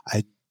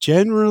 I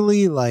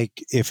generally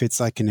like if it's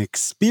like an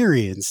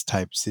experience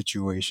type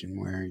situation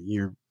where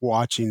you're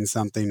watching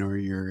something or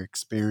you're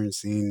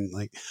experiencing,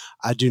 like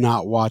I do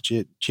not watch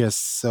it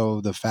just so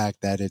the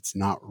fact that it's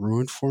not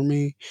ruined for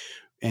me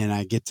and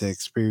I get to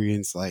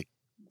experience like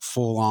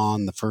full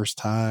on the first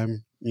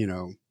time,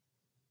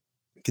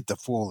 get the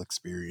full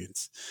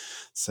experience.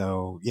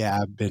 So yeah,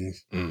 I've been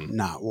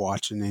not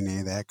watching any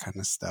of that kind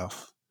of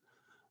stuff,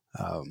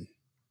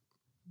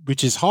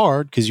 which is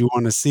hard because you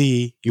want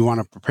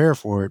to prepare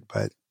for it,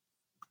 but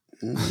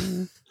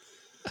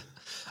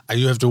I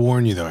do have to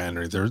warn you though,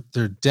 Henry,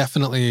 there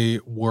definitely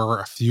were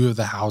a few of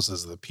the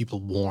houses that people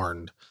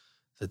warned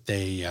that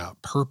they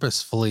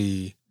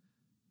purposefully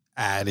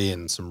add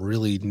in some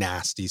really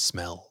nasty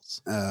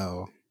smells.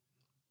 Oh,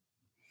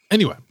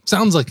 anyway,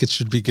 sounds like it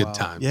should be good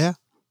times. Yeah.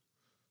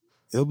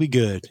 It'll be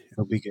good.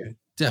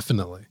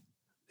 Definitely.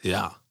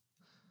 Yeah.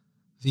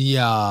 The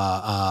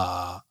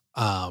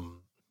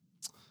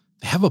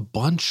they have a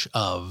bunch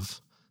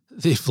of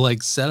they've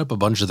like set up a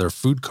bunch of their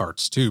food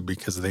carts too,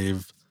 because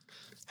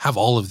have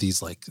all of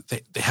these like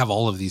they have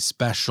all of these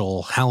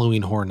special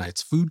Halloween Horror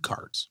Nights food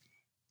carts.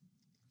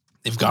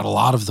 They've got a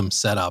lot of them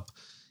set up,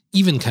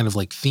 even kind of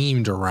like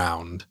themed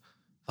around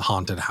the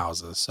haunted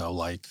houses. So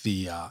like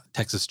the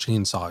Texas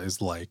Chainsaw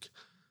is like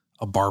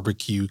a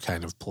barbecue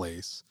kind of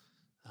place.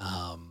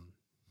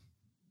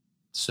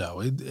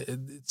 So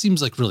it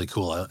seems like really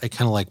cool. I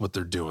kind of like what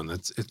they're doing.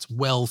 It's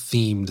well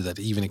themed that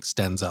even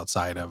extends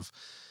outside of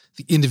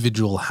the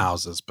individual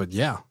houses. But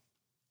yeah,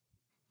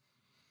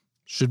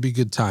 should be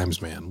good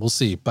times, man. We'll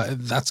see.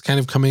 But that's kind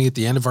of coming at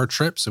the end of our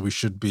trip, so we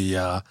should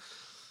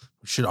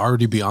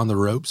already be on the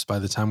ropes by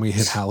the time we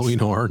hit Halloween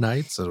Horror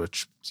Nights,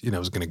 which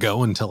is going to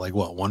go until like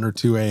 1 or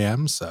 2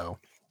 a.m. So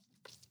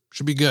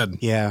should be good.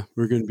 Yeah,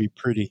 we're going to be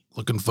pretty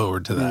looking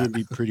forward to that. We're going to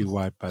be pretty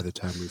wiped by the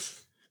time we've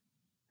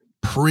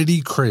pretty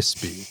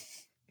crispy.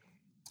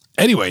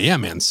 Anyway, yeah,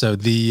 man. So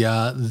the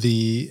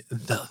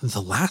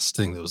last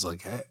thing that was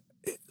like,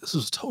 this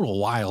was a total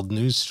wild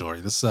news story.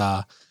 This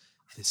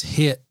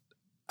hit,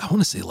 I want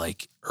to say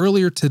like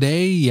earlier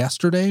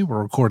yesterday.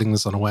 We're recording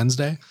this on a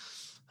Wednesday.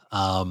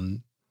 So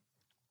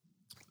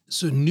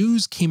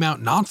news came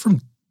out not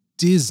from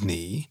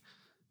Disney,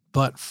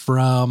 but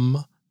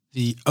from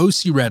the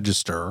OC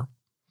Register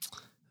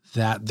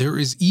that there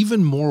is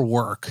even more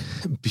work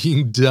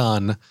being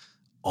done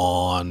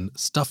on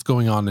stuff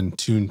going on in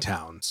Toon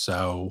Town.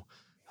 So,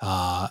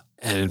 and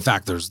in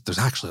fact, there's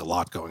actually a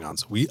lot going on.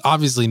 So we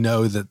obviously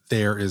know that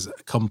there is a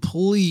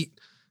complete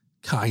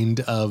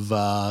kind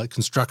of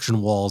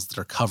construction walls that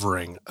are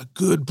covering a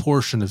good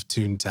portion of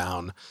Toon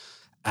Town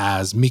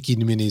as Mickey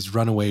and Minnie's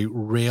Runaway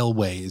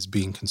Railway is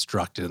being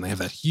constructed. And they have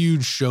that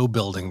huge show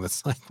building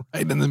that's like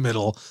right in the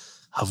middle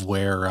of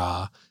where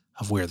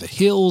the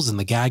hills and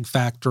the gag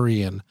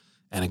factory and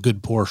a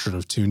good portion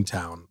of Toon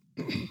Town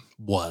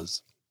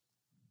was.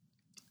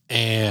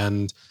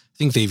 And I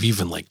think they've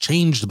even like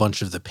changed a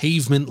bunch of the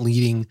pavement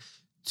leading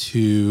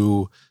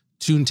to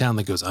Toon Town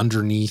that goes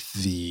underneath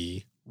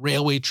the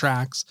railway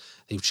tracks.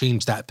 They've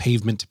changed that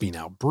pavement to be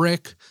now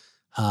brick.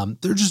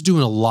 They're just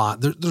doing a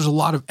lot. There's a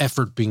lot of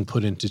effort being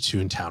put into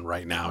Toon Town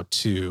right now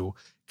to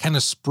kind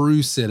of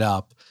spruce it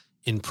up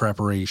in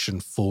preparation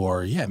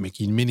for,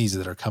 Mickey and Minnie's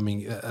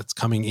that's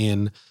coming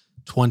in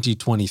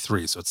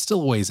 2023. So it's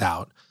still a ways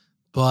out.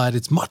 But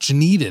it's much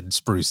needed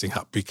sprucing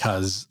up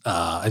because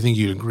I think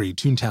you'd agree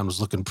Toon Town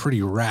was looking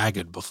pretty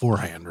ragged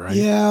beforehand, right?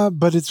 Yeah,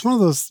 but it's one of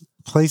those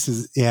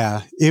places.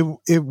 Yeah,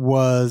 it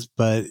was,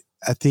 but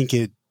I think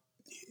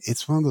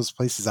it's one of those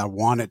places I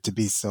want it to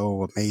be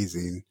so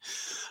amazing.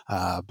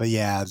 But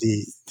yeah,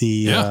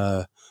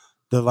 the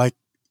like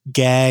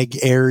gag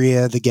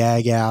area, the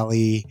gag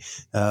alley,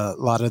 a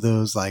lot of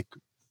those like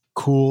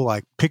cool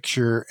like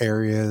picture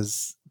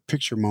areas,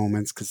 picture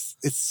moments, because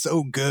it's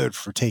so good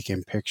for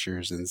taking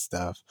pictures and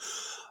stuff.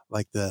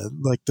 Like the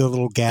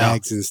little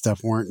gags and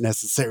stuff weren't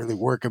necessarily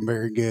working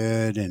very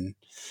good, and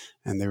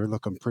they were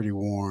looking pretty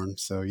worn.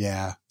 So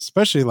yeah,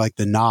 especially like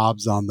the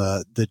knobs on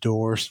the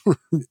doors were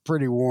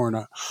pretty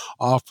worn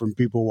off from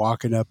people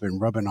walking up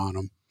and rubbing on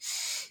them.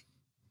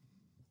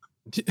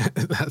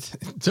 That's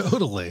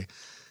totally.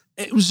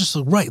 It was just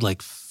right,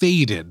 like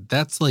faded.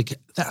 That's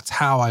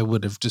how I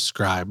would have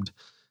described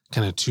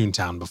kind of Toon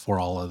Town before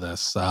all of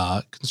this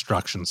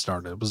construction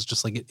started. It was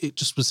just like it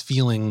just was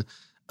feeling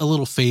a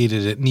little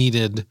faded. It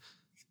needed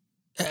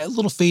a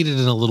little faded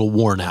and a little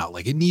worn out.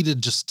 Like it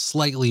needed just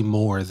slightly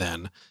more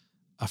than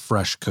a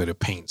fresh coat of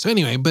paint. So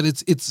anyway, but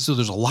it's so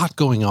there's a lot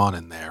going on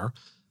in there.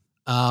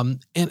 And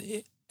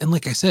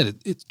like I said,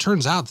 it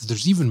turns out that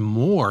there's even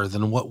more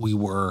than what we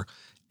were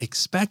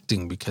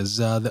expecting, because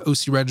the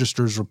OC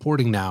Register is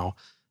reporting now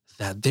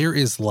that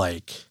there's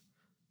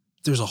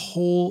a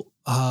whole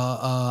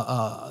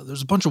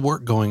there's a bunch of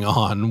work going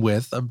on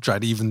with, I'm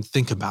trying to even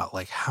think about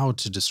like how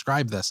to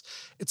describe this.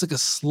 It's like a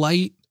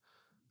slight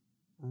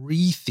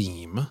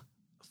re-theme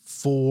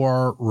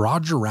for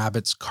Roger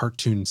Rabbit's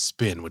cartoon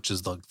Spin, which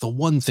is the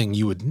one thing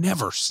you would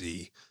never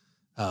see.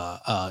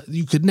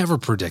 You could never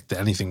predict that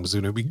anything was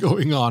going to be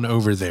going on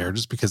over there,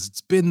 just because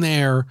it's been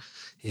there.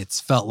 It's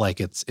felt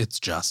like it's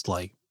just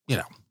like,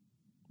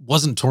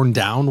 wasn't torn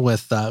down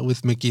with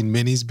Mickey and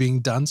Minnie's being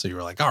done. So you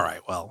were like, all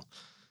right, well,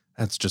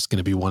 that's just going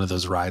to be one of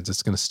those rides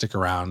that's going to stick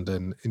around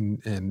and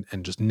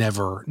just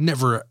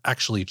never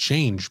actually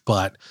change.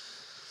 But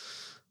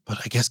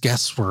I guess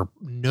guests were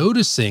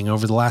noticing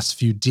over the last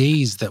few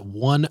days that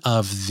one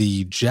of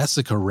the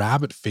Jessica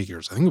Rabbit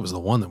figures, I think it was the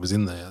one that was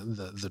in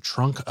the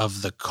trunk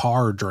of the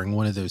car during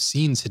one of those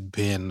scenes, had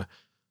been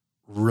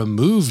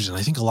removed. And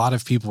I think a lot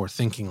of people were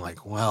thinking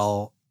like,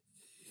 well,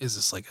 is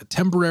this like a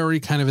temporary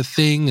kind of a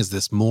thing? Is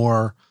this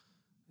more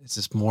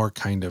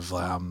kind of,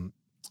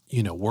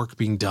 work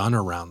being done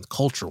around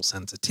cultural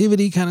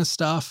sensitivity kind of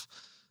stuff?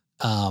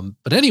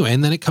 But anyway,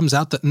 and then it comes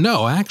out that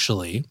no,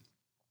 actually,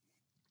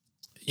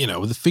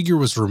 the figure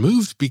was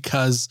removed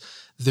because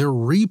they're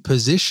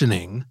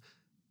repositioning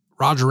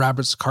Roger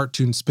Rabbit's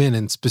cartoon Spin,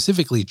 and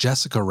specifically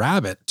Jessica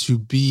Rabbit, to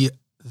be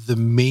the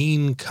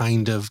main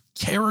kind of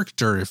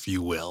character, if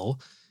you will,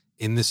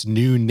 in this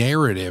new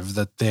narrative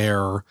that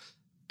they're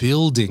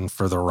building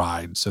for the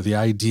ride. So the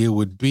idea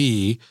would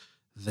be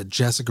that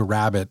Jessica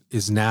Rabbit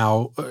is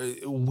now,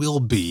 will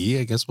be,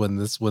 I guess when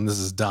this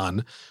is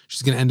done,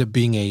 she's going to end up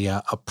being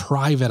a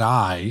private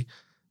eye,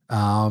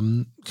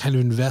 kind of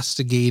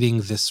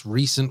investigating this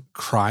recent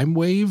crime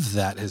wave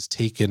that has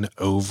taken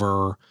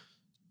over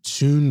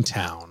Toon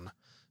Town.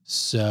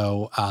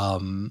 So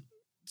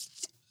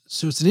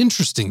it's an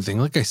interesting thing.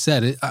 Like I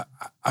said,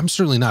 I'm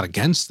certainly not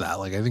against that.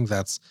 Like, I think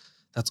that's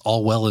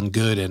all well and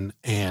good.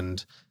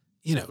 And,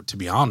 to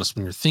be honest,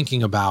 when you're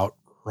thinking about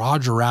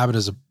Roger Rabbit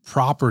as a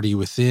property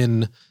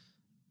within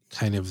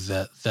kind of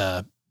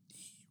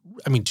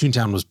Toon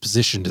Town was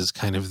positioned as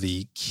kind of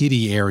the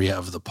kiddie area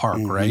of the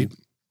park, right?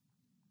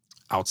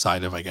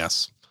 Outside of, I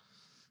guess,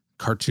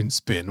 Cartoon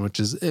Spin, which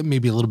is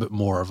maybe a little bit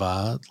more of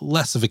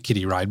less of a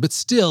kiddie ride, but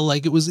still,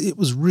 like, it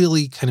was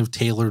really kind of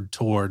tailored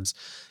towards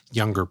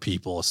younger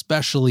people,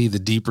 especially the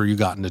deeper you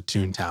got into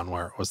Toon Town,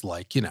 where it was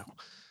like,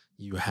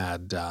 you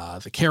had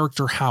the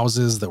character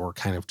houses that were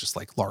kind of just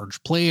like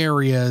large play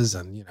areas,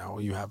 and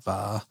you have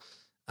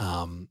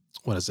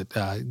what is it?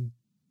 The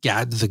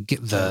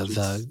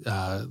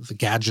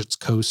Gadgets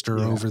coaster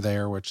over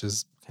there, which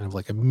is kind of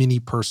like a mini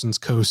person's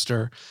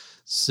coaster.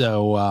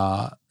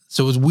 So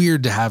it was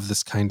weird to have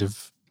this kind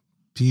of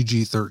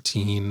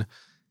PG-13,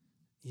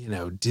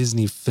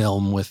 Disney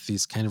film with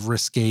these kind of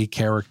risque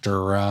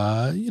character,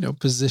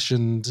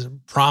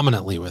 positioned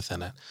prominently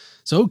within it.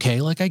 So,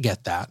 okay, like, I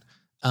get that.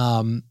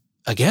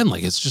 Again,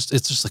 like, it's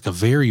just like a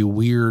very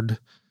weird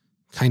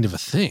kind of a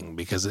thing,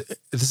 because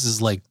this is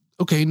like,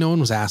 okay, no one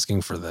was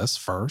asking for this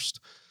first,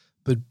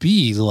 but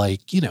B,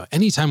 like,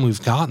 anytime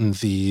we've gotten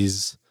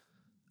these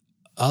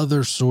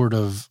other sort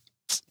of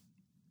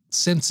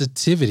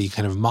sensitivity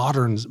kind of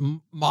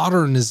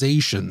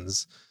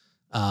modernizations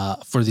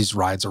for these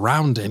rides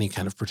around any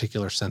kind of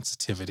particular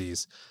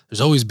sensitivities, there's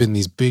always been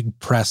these big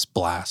press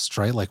blasts,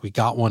 right? Like, we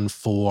got one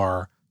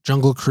for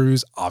Jungle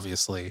Cruise,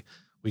 obviously.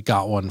 We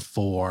got one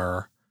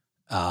for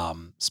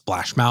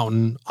Splash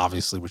Mountain,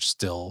 obviously, which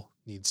still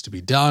needs to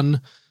be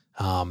done.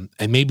 And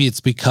maybe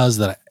it's because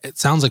that it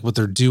sounds like what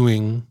they're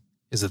doing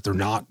is that they're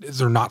not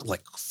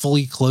like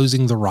fully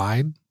closing the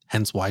ride,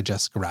 hence why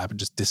Jessica Rabbit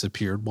just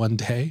disappeared one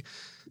day.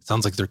 It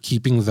sounds like they're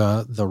keeping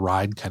the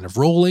ride kind of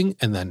rolling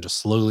and then just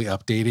slowly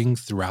updating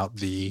throughout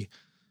the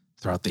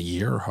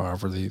year,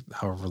 however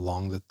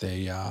long that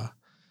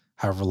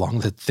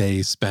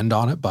they spend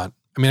on it. But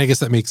I mean, I guess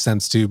that makes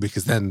sense too,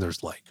 because then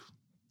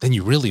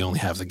you really only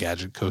have the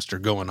Gadget coaster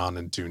going on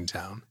in Toon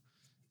Town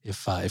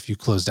if you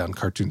close down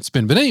Cartoon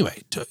Spin. But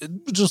anyway,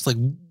 just like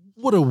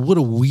what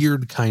a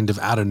weird kind of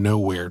out of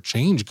nowhere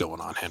change going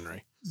on,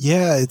 Henry.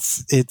 Yeah,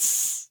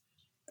 it's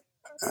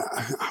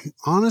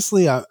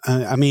honestly,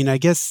 I mean, I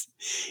guess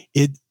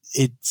it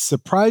it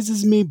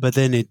surprises me, but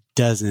then it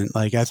doesn't.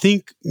 Like, I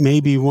think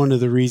maybe one of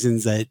the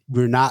reasons that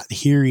we're not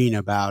hearing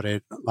about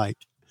it, like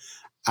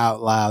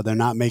out loud, they're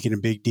not making a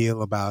big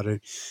deal about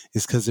it,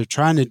 is because they're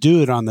trying to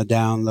do it on the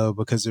down low,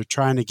 because they're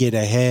trying to get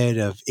ahead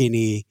of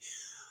any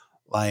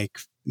like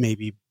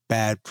maybe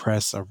bad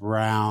press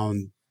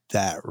around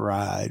that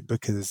ride,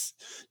 because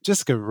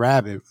Jessica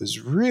Rabbit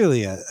was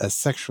really a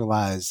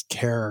sexualized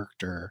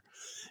character.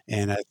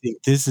 And I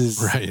think this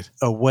is Right.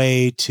 a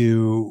way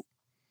to,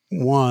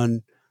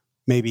 one,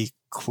 maybe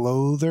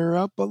clothe her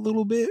up a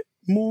little bit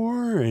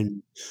more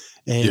and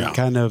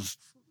kind of,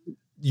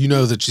 you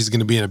know, that she's going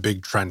to be in a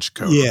big trench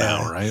coat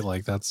now, right?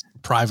 Like that's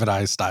Private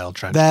Eye style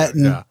trench coat.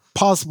 Yeah.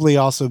 Possibly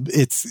also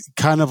it's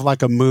kind of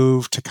like a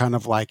move to kind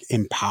of like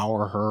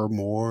empower her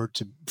more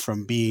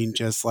from being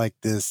just like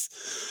this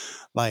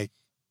like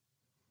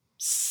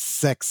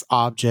sex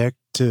object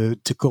to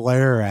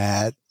glare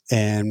at,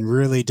 and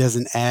really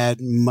doesn't add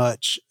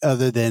much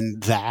other than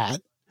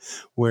that,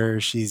 where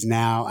she's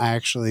now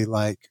actually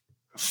like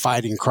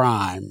fighting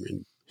crime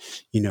and,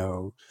 you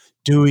know,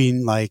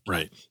 doing like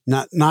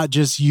not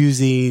just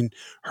using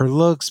her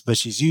looks, but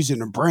she's using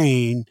her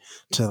brain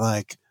to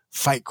like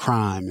fight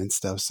crime and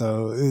stuff.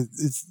 So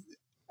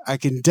I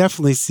can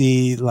definitely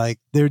see like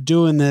they're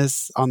doing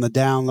this on the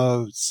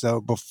download.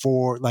 So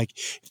before, like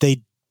if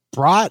they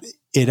brought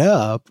it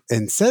up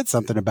and said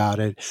something about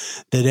it,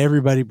 that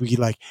everybody would be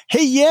like,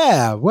 hey,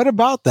 yeah, what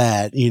about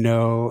that? You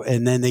know,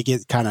 and then they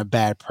get kind of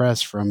bad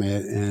press from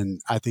it.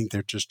 And I think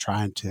they're just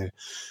trying to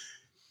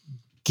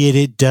get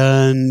it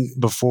done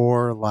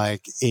before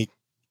like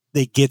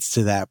it gets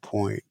to that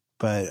point.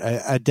 But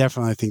I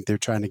definitely think they're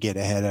trying to get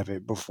ahead of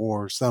it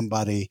before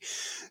somebody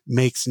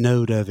makes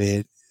note of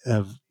it,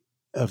 of,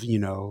 you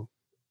know,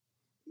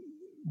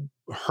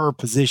 her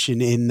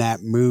position in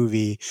that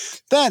movie.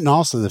 That, and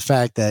also the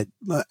fact that,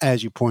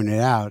 as you pointed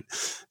out,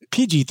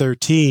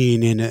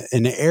 PG-13 in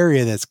an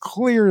area that's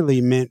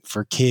clearly meant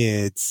for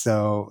kids.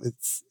 So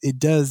it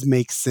does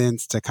make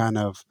sense to kind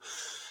of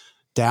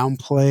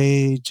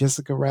downplay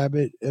Jessica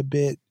Rabbit a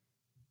bit,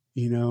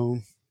 you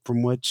know,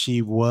 from what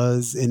she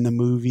was in the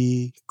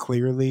movie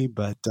clearly,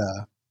 but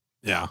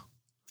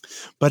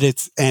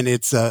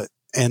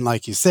and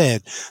like you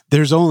said,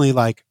 there's only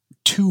like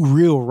 2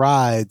 real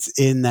rides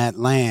in that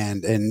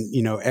land, and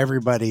you know,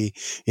 it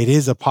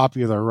is a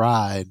popular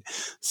ride.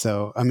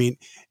 So I mean,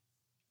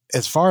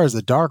 as far as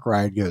the dark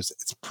ride goes,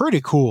 it's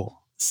pretty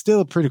cool.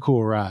 Still a pretty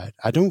cool ride.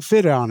 I don't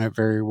fit on it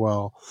very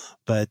well,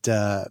 but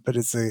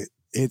it's a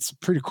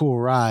pretty cool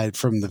ride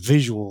from the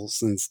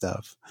visuals and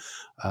stuff.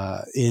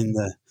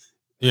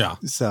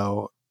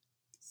 So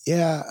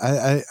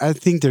yeah, I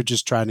think they're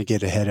just trying to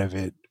get ahead of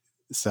it.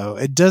 So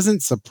it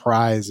doesn't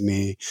surprise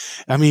me.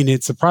 I mean,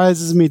 it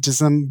surprises me to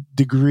some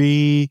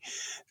degree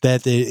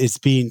that it's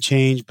being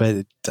changed, but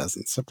it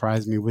doesn't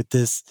surprise me with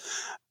this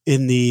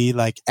in the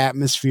like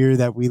atmosphere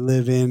that we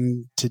live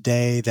in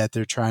today, that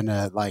they're trying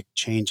to like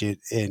change it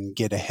and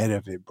get ahead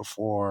of it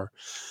before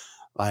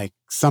like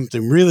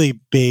something really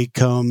big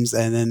comes,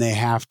 and then they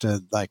have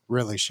to like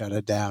really shut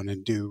it down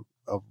and do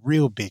a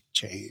real big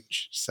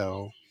change.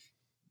 So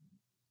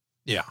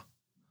yeah,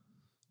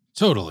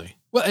 totally.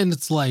 Well, and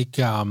it's like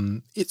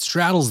it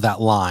straddles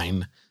that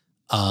line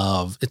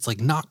of, it's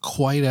like not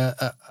quite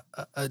a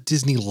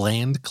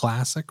Disneyland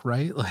classic,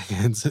 right? Like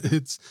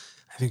it's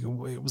I think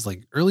it was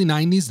like early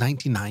 90s,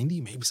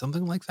 1990, maybe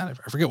something like that.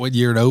 I forget what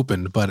year it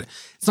opened, but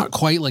it's not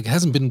quite like, it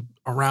hasn't been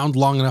around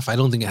long enough. I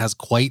don't think it has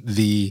quite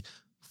the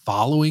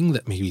following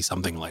that maybe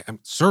something like,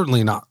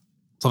 certainly not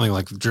something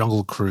like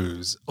Jungle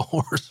Cruise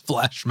or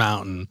Splash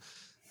Mountain.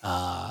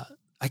 I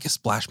guess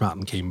Splash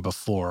Mountain came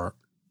before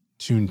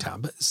Toon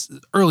Town, but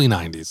early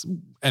 90s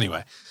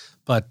anyway.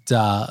 But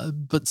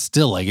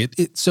still, like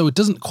it so it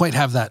doesn't quite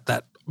have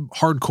that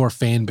hardcore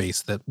fan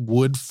base that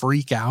would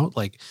freak out.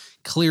 Like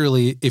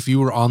clearly, if you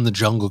were on the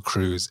Jungle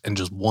Cruise and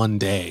just one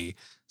day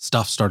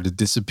stuff started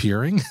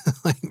disappearing,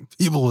 like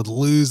people would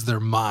lose their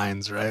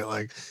minds, right?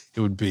 Like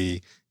it'd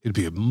be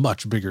a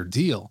much bigger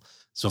deal.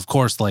 So of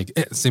course, like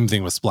same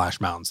thing with Splash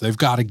Mountain. So they've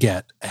got to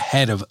get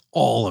ahead of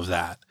all of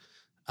that.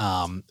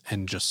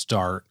 And just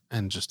start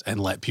and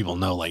let people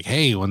know, like,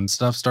 hey, when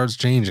stuff starts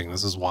changing,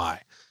 this is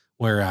why.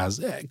 Whereas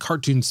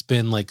Cartoon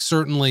Spin, like,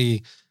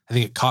 certainly I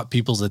think it caught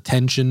people's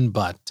attention,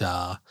 but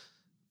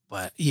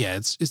yeah,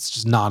 it's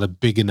just not a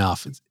big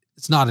enough.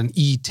 It's not an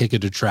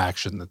e-ticket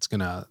attraction that's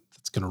gonna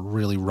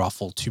really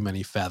ruffle too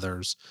many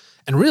feathers.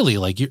 And really,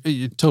 like,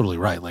 you're totally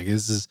right. Like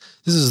this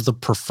is the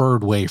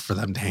preferred way for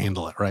them to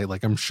handle it, right?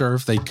 Like I'm sure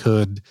if they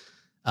could,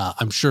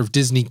 I'm sure if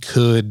Disney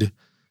could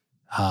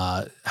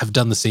have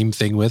done the same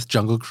thing with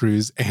Jungle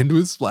Cruise and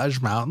with Splash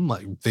Mountain,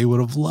 like they would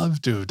have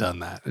loved to have done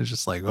that. It's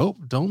just like, oh,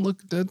 don't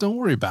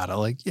worry about it.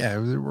 Like, yeah,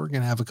 we're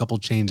going to have a couple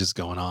changes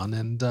going on,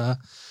 and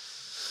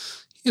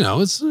you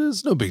know, it's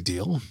no big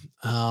deal.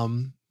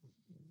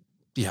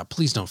 Yeah,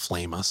 please don't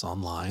flame us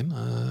online.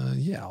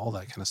 Yeah, all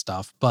that kind of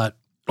stuff. But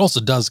it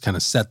also does kind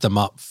of set them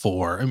up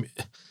for, I mean,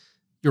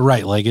 you're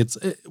right. Like it's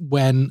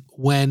when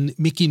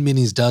Mickey and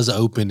Minnie's does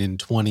open in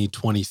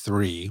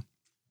 2023,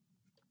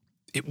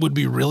 it would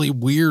be really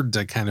weird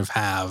to kind of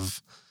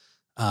have,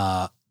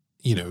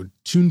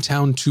 Toon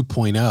Town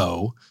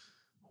 2.0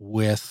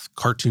 with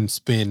Cartoon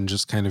Spin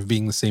just kind of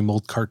being the same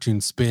old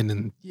Cartoon Spin.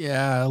 And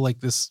yeah,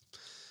 like this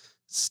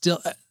still,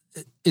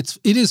 it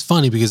is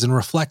funny because in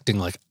reflecting,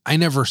 like I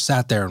never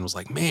sat there and was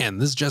like, man,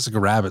 this Jessica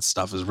Rabbit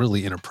stuff is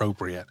really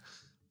inappropriate.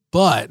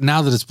 But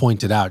now that it's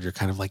pointed out, you're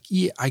kind of like,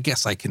 yeah, I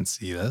guess I can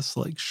see this.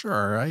 Like,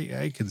 sure,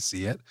 I can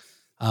see it.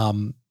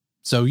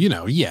 So,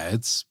 yeah,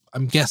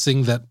 I'm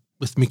guessing that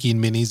with Mickey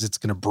and Minnie's, it's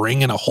going to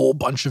bring in a whole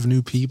bunch of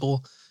new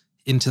people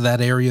into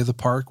that area of the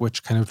park,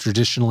 which kind of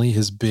traditionally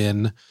has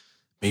been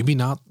maybe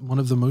not one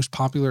of the most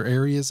popular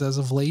areas as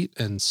of late.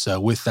 And so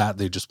with that,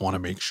 they just want to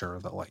make sure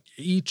that like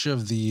each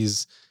of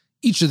these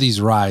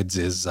rides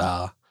is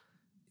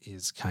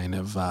kind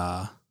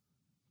of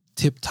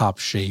tip top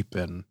shape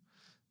and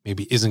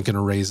maybe isn't going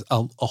to raise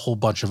a whole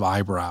bunch of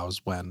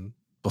eyebrows when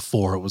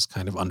before it was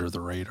kind of under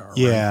the radar.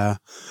 Yeah. Right?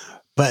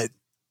 But,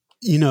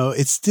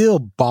 it still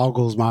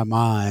boggles my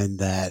mind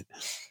that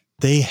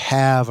they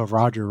have a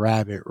Roger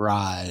Rabbit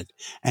ride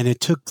and it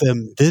took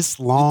them this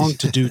long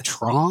to do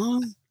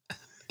Tron.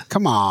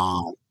 Come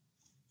on.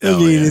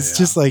 It's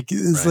just like,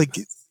 like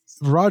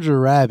Roger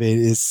Rabbit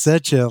is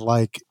such a,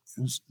 like,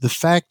 the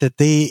fact that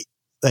they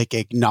like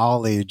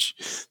acknowledge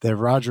that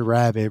Roger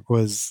Rabbit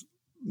was,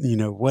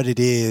 what it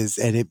is,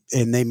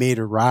 and they made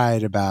a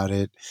ride about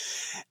it.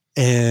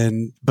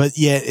 But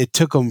yet it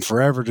took them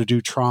forever to do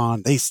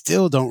Tron. They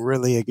still don't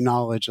really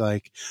acknowledge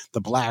like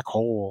the black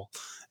hole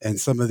and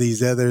some of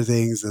these other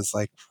things. It's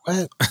like,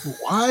 what?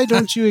 Why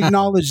don't you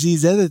acknowledge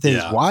these other things?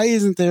 Yeah. Why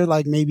isn't there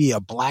like maybe a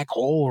black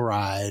hole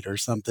ride or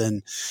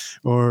something,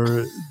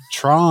 or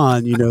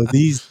Tron?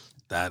 These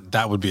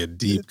that would be a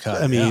deep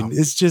cut. I mean,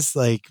 it's just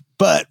like,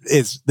 but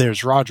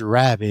there's Roger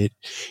Rabbit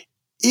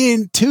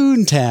in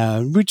Toon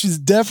Town, which is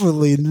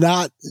definitely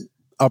not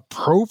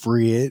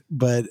appropriate,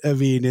 but I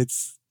mean,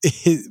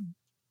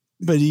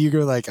 but you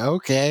go like,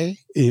 okay,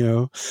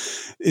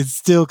 it's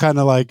still kind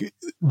of like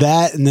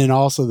that. And then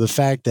also the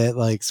fact that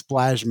like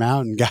Splash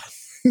Mountain got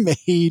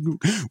made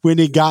when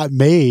it got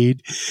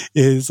made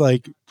is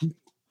like,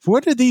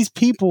 what are these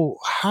people?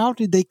 How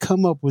did they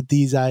come up with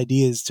these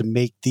ideas to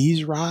make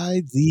these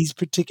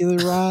particular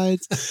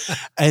rides,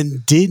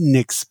 and didn't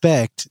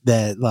expect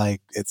that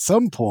like at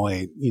some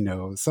point,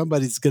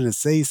 somebody's going to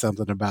say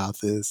something about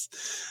this.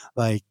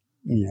 Like,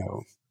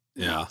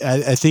 yeah,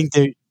 I think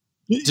they're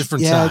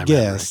different time, I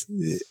guess,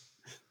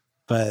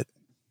 but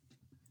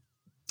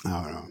I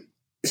don't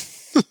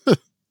know.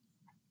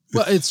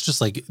 Well, it's just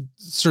like,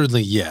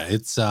 certainly, yeah,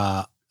 it's,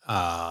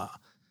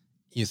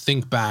 you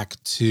think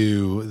back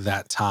to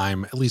that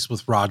time, at least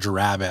with Roger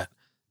Rabbit,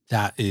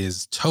 that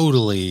is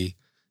totally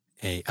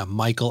a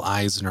Michael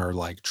Eisner,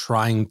 like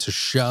trying to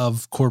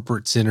shove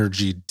corporate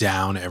synergy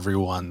down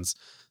everyone's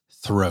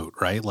throat,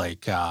 right?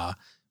 Like,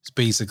 it's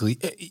basically,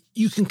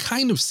 you can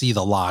kind of see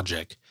the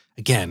logic.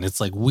 Again,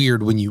 it's like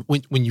weird when you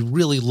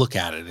really look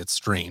at it, it's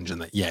strange.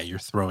 And that, yeah, you're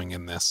throwing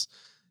in this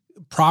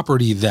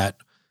property that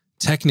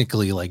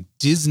technically like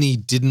Disney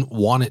didn't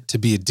want it to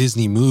be a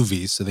Disney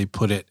movie. So they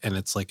put it, and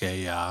it's like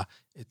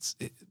is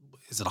it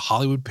a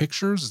Hollywood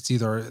Pictures? It's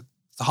either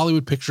the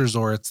Hollywood Pictures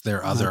or it's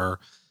their other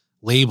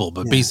label,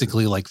 but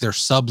basically like their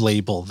sub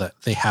label that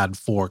they had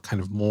for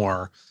kind of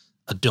more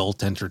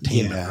adult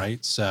entertainment.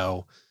 Right.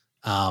 So,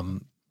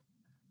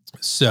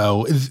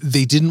 so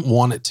they didn't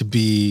want it to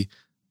be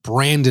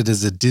branded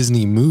as a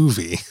Disney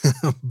movie,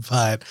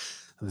 but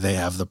they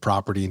have the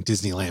property in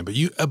Disneyland.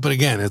 But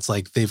again, it's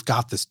like they've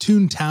got this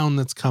Toon Town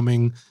that's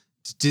coming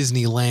to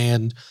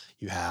Disneyland.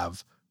 You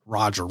have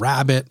Roger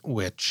Rabbit,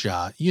 which,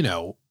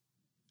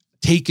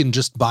 taken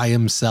just by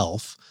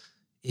himself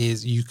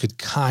is, you could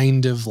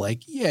kind of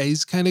like, yeah,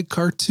 he's kind of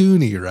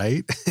cartoony,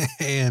 right?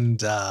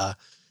 and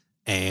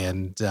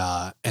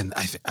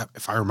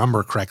if I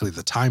remember correctly, at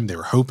the time they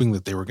were hoping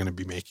that they were going to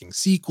be making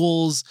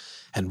sequels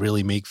and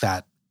really make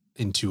that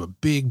into a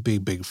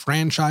big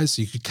franchise.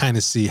 So you could kind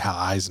of see how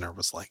Eisner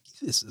was like,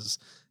 this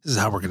is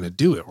how we're going to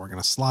do it. We're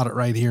going to slot it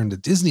right here into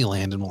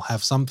Disneyland, and we'll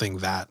have something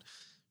that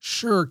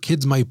sure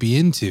kids might be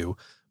into,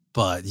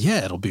 but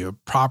yeah, it'll be a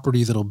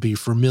property that'll be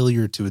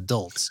familiar to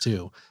adults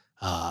too.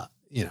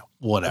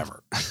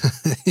 Whatever.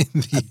 In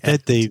the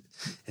end,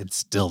 it's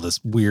still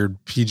this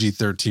weird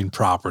PG-13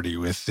 property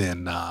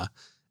within a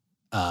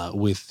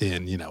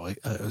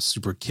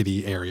super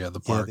kiddie area of the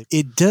park. Yeah,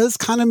 it does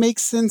kind of make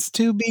sense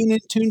too, being in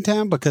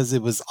Toontown, because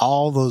it was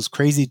all those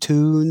crazy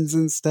tunes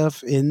and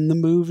stuff in the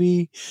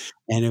movie,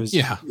 and it was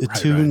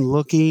toon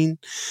looking,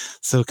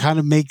 so it kind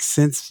of makes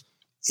sense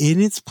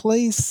in its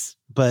place.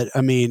 But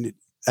I mean,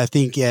 I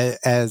think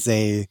as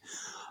a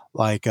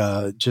like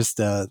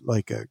just a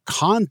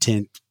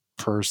content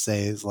per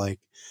se is like,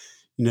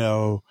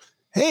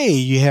 hey,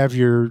 you have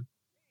your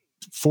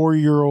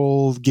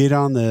 4-year-old get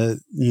on the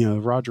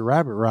Roger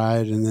Rabbit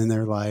ride, and then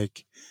they're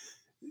like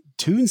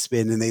Toon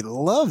Spin, and they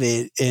love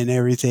it and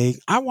everything.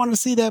 I want to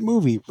see that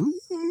movie.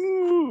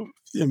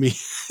 I mean,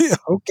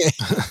 okay.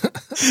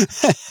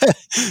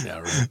 Yeah,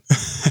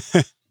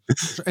 right.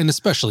 And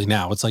especially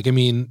now, it's like, I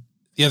mean,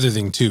 The other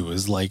thing too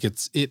is like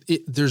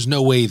there's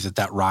no way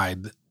that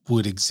ride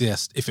would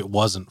exist if it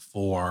wasn't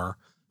for,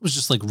 it was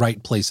just like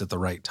right place at the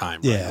right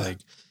time, right? Yeah. Like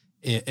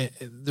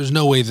there's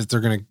no way that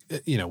they're gonna,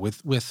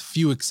 with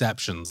few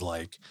exceptions,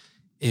 like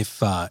if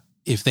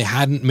they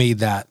hadn't made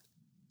that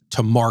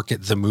to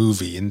market the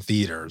movie in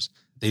theaters,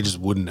 they just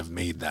wouldn't have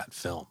made that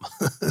film.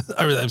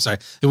 I'm sorry,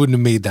 they wouldn't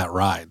have made that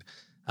ride.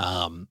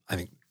 I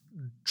think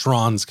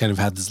Tron's kind of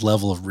had this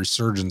level of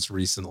resurgence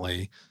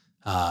recently,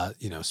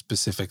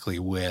 specifically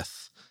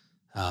with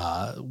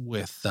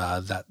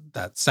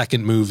that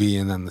second movie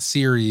and then the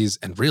series.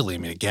 And really, I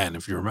mean, again,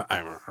 if you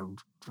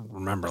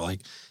remember,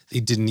 like they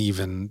didn't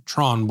even,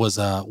 Tron was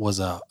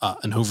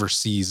an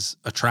overseas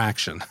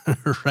attraction,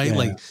 right? Yeah.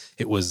 Like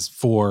it was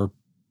for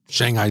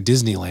Shanghai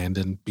Disneyland,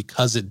 and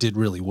because it did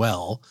really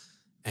well,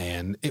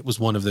 and it was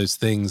one of those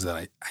things that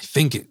I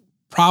think it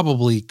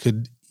probably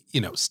could,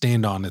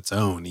 stand on its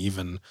own,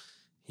 even,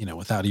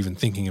 without even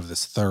thinking of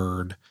this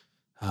third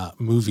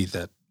movie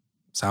that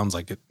sounds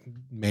like it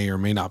may or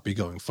may not be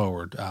going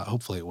forward.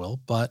 Hopefully it will,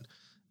 but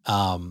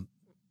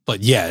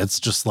yeah, it's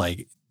just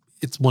like,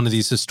 it's one of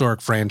these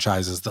historic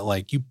franchises that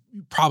like you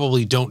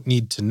probably don't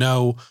need to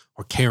know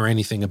or care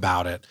anything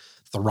about it.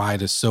 The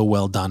ride is so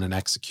well done and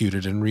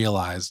executed and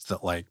realized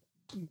that like,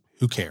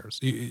 who cares?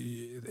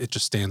 It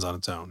just stands on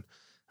its own.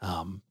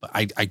 But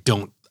I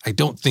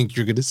don't think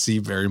you're going to see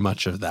very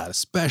much of that,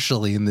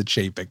 especially in the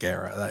Chapek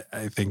era.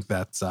 I think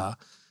that's,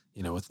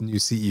 with new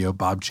CEO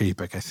Bob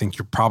Chapek, I think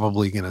you're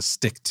probably going to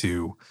stick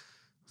to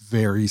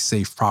very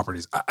safe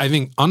properties. I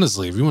think,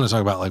 honestly, if you want to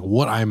talk about like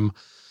what I'm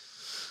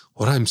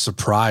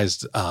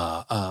surprised,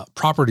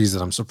 properties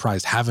that I'm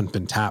surprised haven't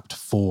been tapped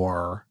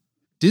for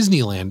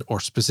Disneyland, or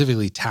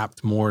specifically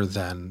tapped more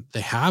than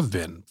they have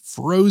been,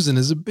 Frozen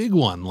is a big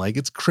one. Like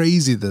it's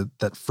crazy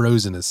that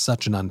Frozen is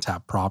such an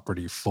untapped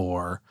property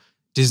for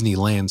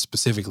Disneyland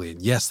specifically.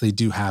 And yes, they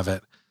do have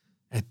it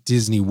at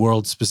Disney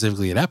World,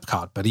 specifically at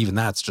Epcot, but even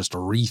that's just a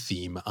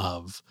retheme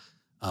of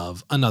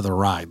another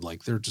ride.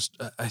 Like they're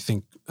just, I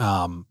think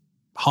Hong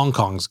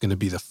Kong's going to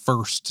be the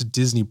first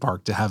Disney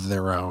park to have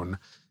their own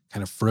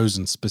kind of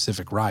Frozen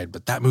specific ride.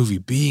 But that movie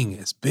being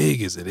as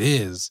big as it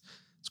is,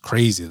 it's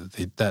crazy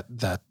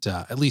that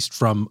at least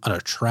from an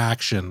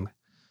attraction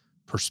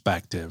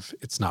perspective,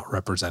 it's not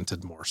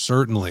represented more.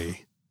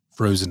 Certainly,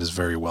 Frozen is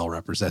very well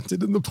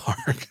represented in the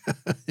park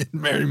in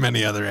very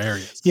many other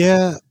areas.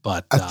 Yeah,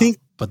 but I think,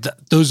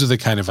 those are the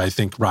kind of, I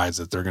think, rides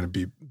that they're going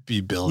to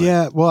be building.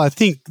 Yeah, well, I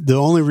think the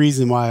only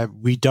reason why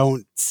we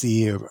don't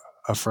see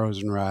a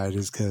Frozen ride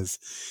is because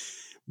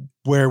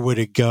where would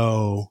it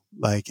go,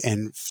 like,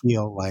 and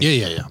feel like,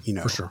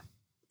 for sure,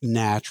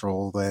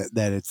 natural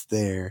that it's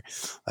there.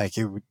 Like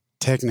it would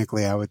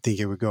technically, I would think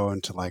it would go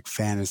into like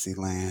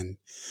Fantasyland,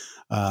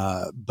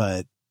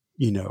 but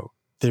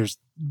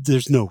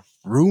there's no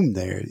room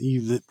there.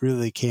 You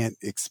really can't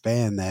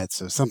expand that,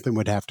 so something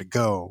would have to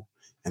go,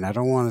 and I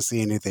don't want to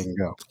see anything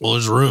go. Well,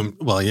 there's room.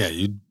 Well, yeah,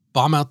 you'd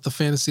bomb out the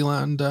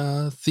Fantasyland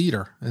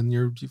theater, and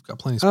you've got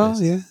plenty of space.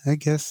 Oh yeah, I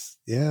guess,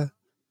 yeah.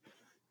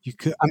 You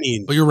could. I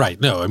mean, but you're right.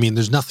 No, I mean,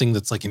 there's nothing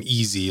that's like an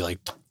easy like.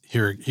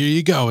 Here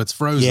you go. It's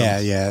Frozen.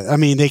 Yeah. I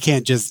mean, they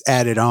can't just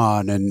add it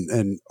on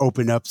and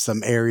open up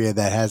some area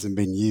that hasn't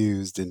been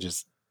used and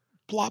just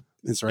plop.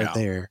 It's right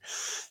there.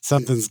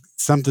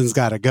 Something's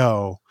got to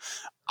go.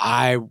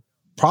 I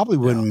probably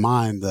wouldn't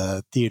mind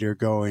the theater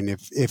going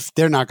if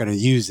they're not going to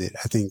use it.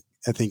 I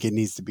think it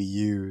needs to be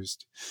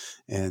used,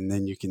 and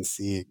then you can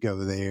see it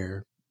go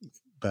there.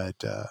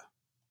 But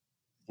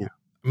yeah,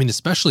 I mean,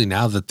 especially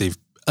now that they've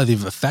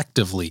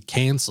effectively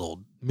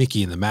canceled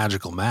Mickey and the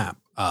Magical Map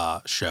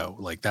show,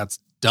 like that's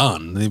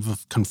done.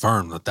 They've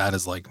confirmed that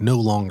is like no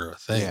longer a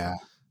thing. Yeah.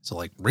 So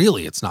like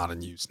really it's not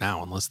in use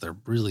now unless they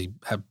really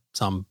have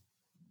some,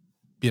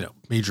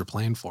 major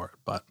plan for it.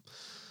 But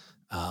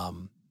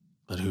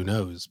who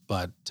knows?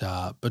 But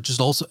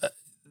just also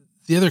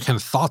the other kind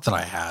of thought that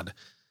I had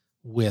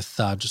with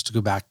just to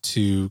go back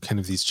to kind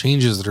of these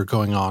changes that are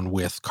going on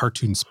with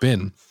Cartoon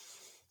Spin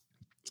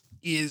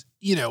is,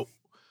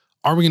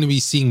 are we going to be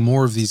seeing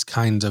more of these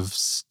kind of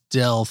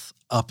stealth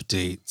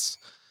updates?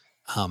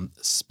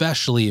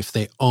 Especially if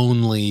they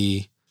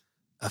only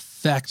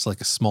affect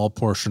like a small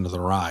portion of the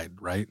ride,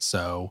 right?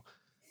 So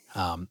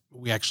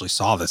we actually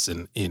saw this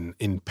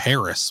in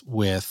Paris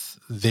with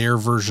their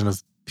version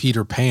of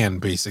Peter Pan.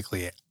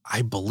 Basically,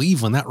 I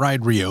believe when that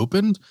ride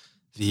reopened,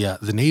 the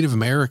Native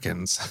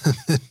Americans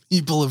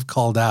people have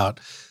called out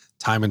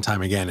time and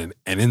time again,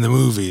 and in the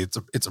movie,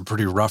 it's a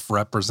pretty rough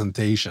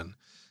representation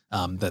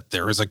that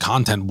there is a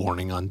content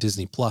warning on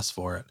Disney Plus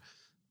for it,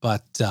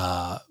 but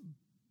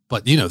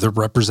they're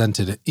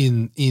represented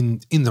in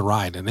the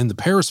ride. And in the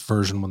Paris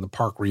version, when the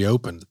park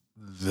reopened,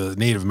 the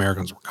Native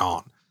Americans were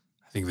gone.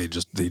 I think they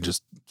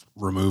just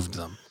removed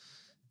them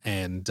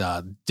and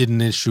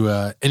didn't issue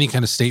any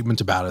kind of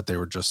statement about it. They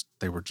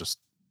were just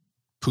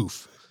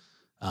poof.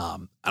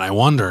 And I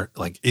wonder,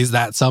 like, is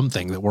that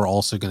something that we're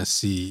also going to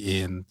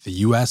see in the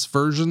US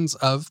versions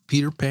of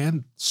Peter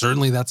Pan?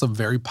 Certainly that's a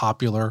very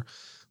popular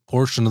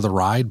portion of the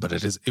ride, but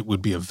it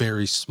would be a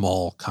very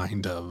small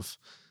kind of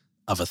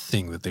of a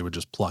thing that they would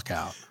just pluck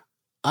out.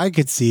 I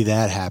could see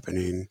that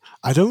happening.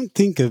 I don't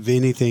think of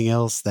anything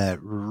else that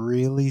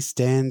really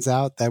stands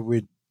out that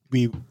would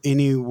be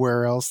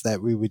anywhere else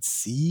that we would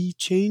see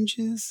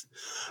changes,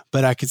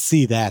 but I could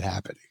see that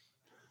happening.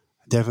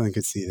 I definitely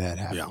could see that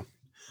happening.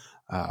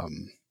 Yeah.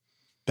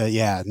 But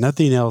yeah,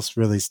 nothing else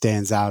really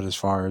stands out as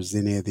far as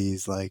any of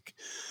these like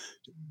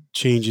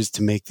changes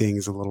to make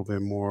things a little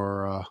bit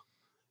more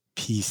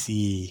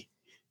PC.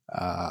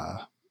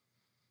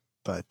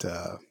 But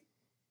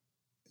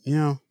you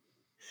know,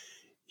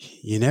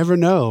 you never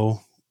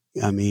know.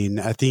 I mean,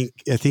 I think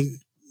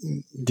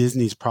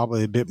Disney's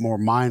probably a bit more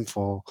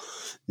mindful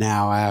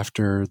now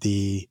after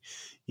the,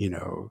 you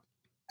know,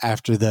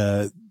 after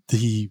the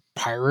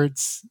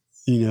pirates,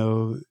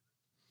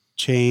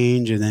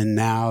 change, and then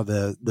now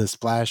the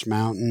Splash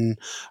Mountain.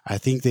 I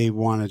think they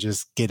want to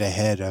just get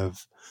ahead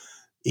of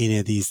any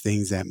of these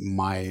things that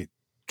might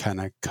kind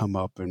of come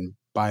up and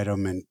bite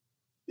them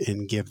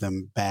and give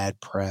them bad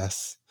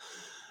press.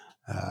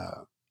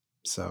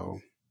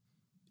 So.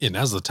 And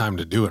now's the time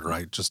to do it,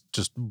 right?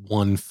 Just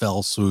one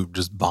fell swoop,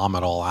 just bomb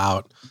it all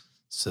out,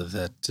 so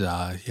that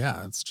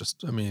it's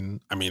just. I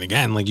mean,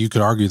 again, like you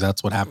could argue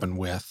that's what happened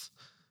with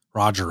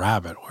Roger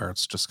Rabbit, where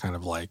it's just kind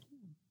of like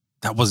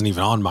that wasn't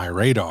even on my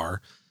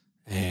radar,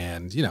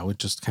 and it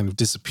just kind of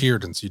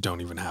disappeared, and so you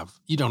don't even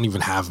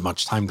have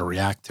much time to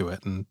react to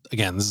it. And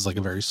again, this is like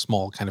a very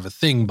small kind of a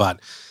thing, but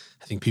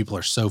I think people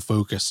are so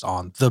focused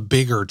on the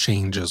bigger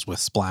changes with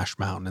Splash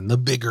Mountain and the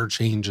bigger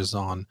changes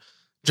on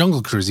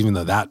Jungle Cruise, even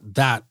though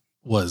that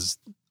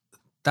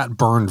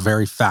burned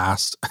very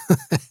fast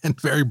and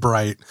very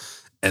bright,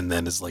 and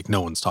then is like no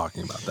one's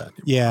talking about that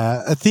anymore.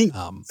 Yeah, I think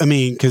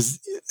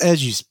because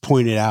as you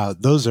pointed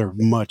out, those are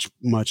much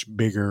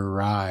bigger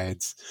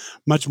rides,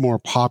 much more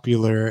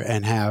popular,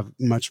 and have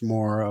much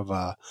more of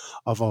a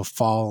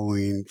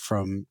following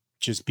from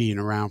just being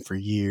around for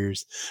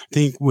years. I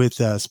think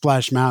with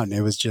Splash Mountain,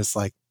 it was just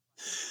like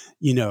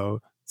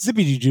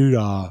Zippity Doo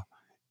Dah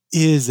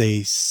is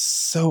a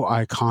so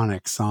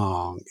iconic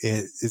song.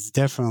 It's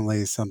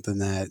definitely something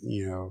that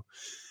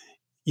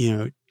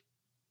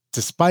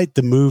despite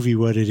the movie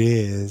what it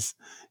is,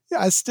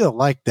 I still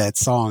like that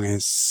song, and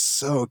it's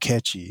so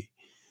catchy.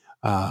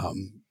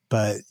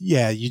 But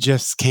yeah, you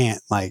just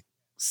can't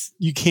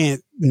you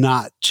can't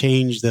not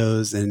change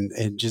those and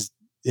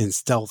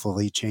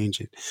stealthily change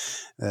it.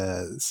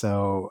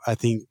 So I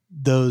think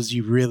those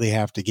you really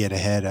have to get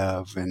ahead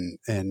of, and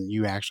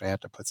you actually have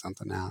to put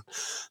something out.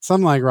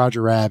 Something like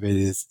Roger Rabbit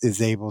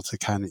is able to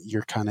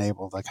you're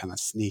able to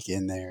sneak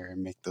in there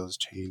and make those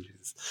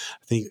changes.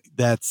 I think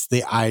that's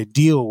the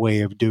ideal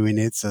way of doing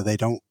it, so they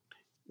don't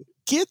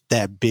get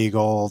that big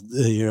old,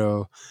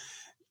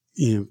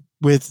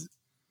 with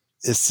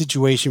a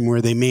situation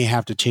where they may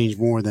have to change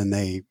more than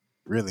they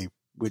really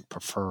would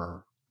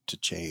prefer to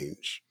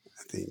change,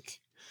 I think.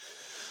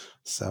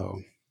 So,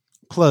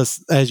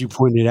 plus, as you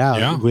pointed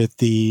out, with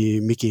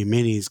the Mickey and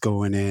Minnie's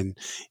going in,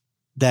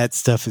 that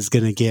stuff is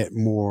going to get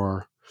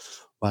more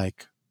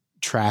like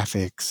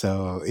traffic.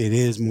 So it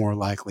is more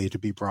likely to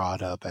be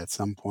brought up at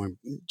some point,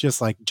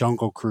 just like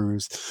Jungle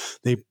Cruise.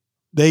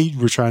 They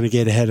were trying to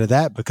get ahead of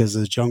that because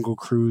of the Jungle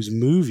Cruise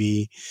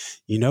movie.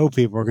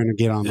 People are going to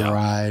get on the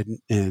ride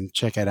and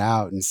check it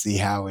out and see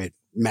how it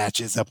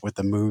matches up with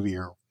the movie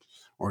or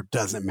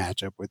doesn't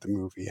match up with the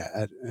movie.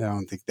 I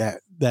don't think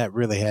that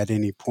really had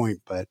any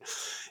point, but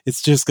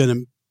it's just going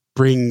to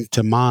bring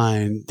to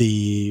mind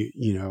the,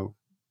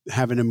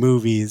 having a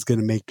movie is going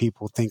to make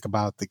people think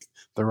about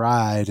the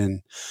ride.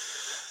 And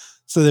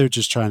so they're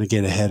just trying to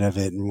get ahead of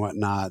it and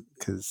whatnot.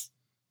 Cause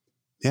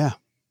it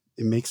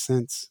makes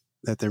sense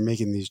that they're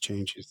making these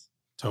changes.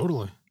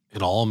 Totally.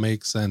 It all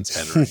makes sense,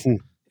 Henry.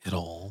 It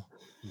all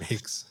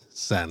makes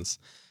sense.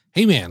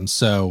 Hey man,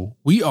 so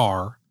we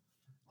are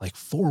like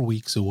 4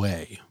 weeks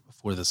away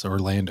before this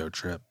Orlando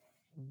trip.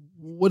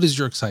 What is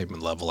your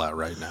excitement level at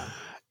right now?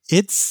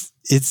 It's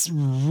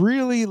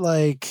really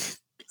like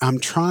I'm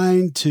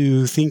trying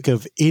to think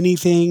of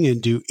anything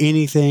and do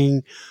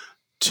anything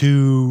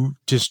to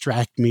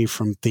distract me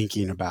from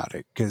thinking about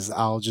it, because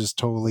I'll just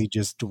totally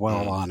just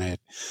dwell on it.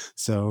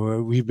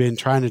 So we've been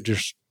trying to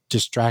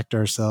distract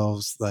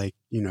ourselves, and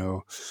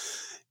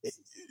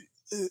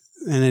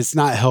it's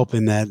not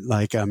helping that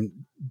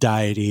I'm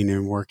dieting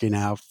and working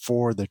out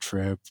for the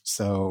trip.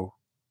 So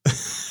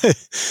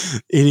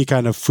any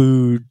kind of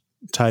food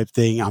type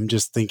thing, I'm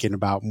just thinking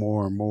about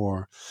more and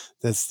more.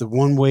 That's the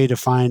one way to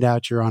find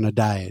out you're on a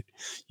diet.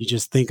 You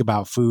just think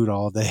about food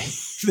all day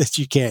that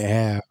you can't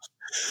have.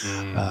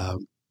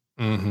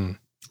 And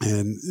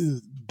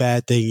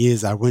bad thing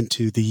is, I went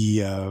to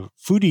the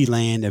Foodie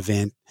Land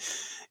event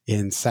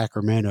in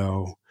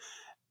Sacramento,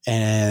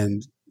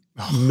 and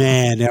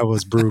man, that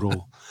was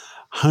brutal.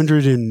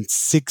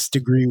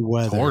 106-degree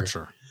weather,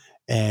 torture,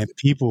 and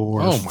people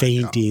were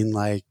fainting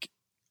like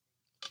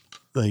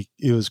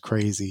it was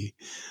crazy.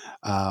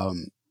 I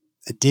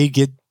did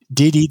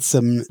eat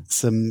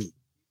something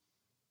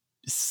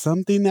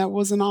that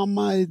wasn't on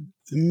my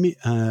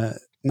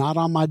not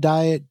on my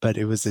diet, but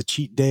it was a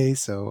cheat day,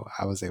 so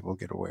I was able to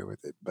get away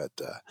with it. But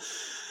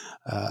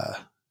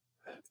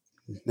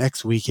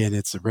next weekend,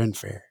 it's the Ren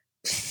Fair.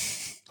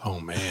 Oh,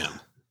 man.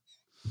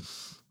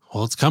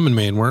 Well, it's coming,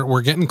 man.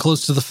 We're getting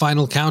close to the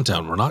final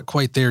countdown. We're not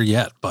quite there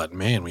yet, but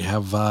man, we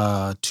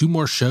have 2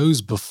 more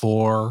shows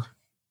before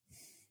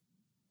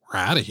we're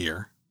out of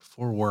here,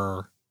 before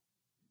we're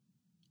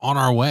on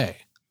our way.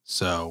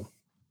 So,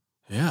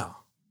 yeah,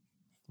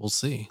 we'll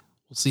see.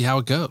 We'll see how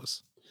it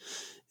goes.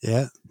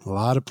 Yeah, a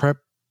lot of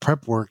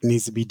prep work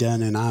needs to be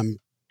done, and I'm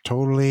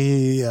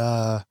totally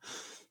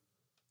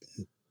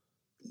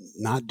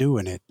not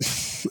doing it.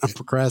 I'm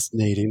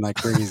procrastinating like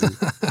crazy.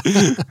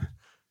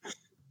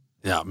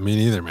 Yeah, me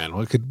neither, man.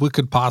 What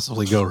could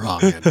possibly go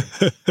wrong?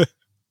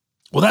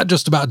 Well, that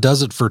just about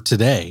does it for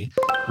today.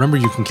 Remember,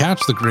 you can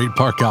catch The Great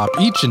Park Hop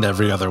each and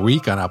every other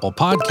week on Apple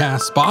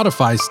Podcasts,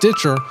 Spotify,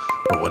 Stitcher,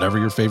 or whatever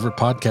your favorite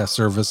podcast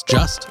service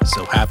just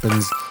so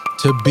happens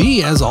to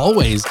be. As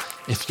always,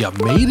 if you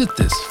made it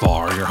this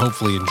far, you're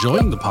hopefully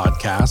enjoying the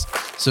podcast.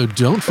 So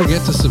don't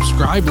forget to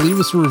subscribe, leave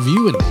us a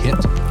review, and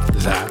hit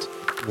that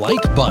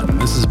like button.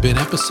 This has been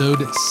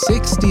episode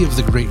 60 of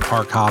The Great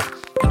Park Hop,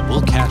 and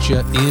we'll catch you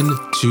in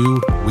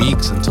 2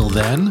 weeks. Until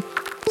then,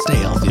 stay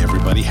healthy,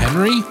 everybody.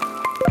 Henry,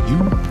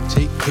 you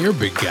take care,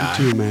 big guy.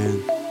 You too,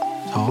 man.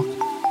 Talk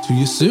to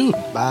you soon.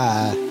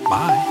 Bye.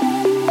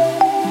 Bye.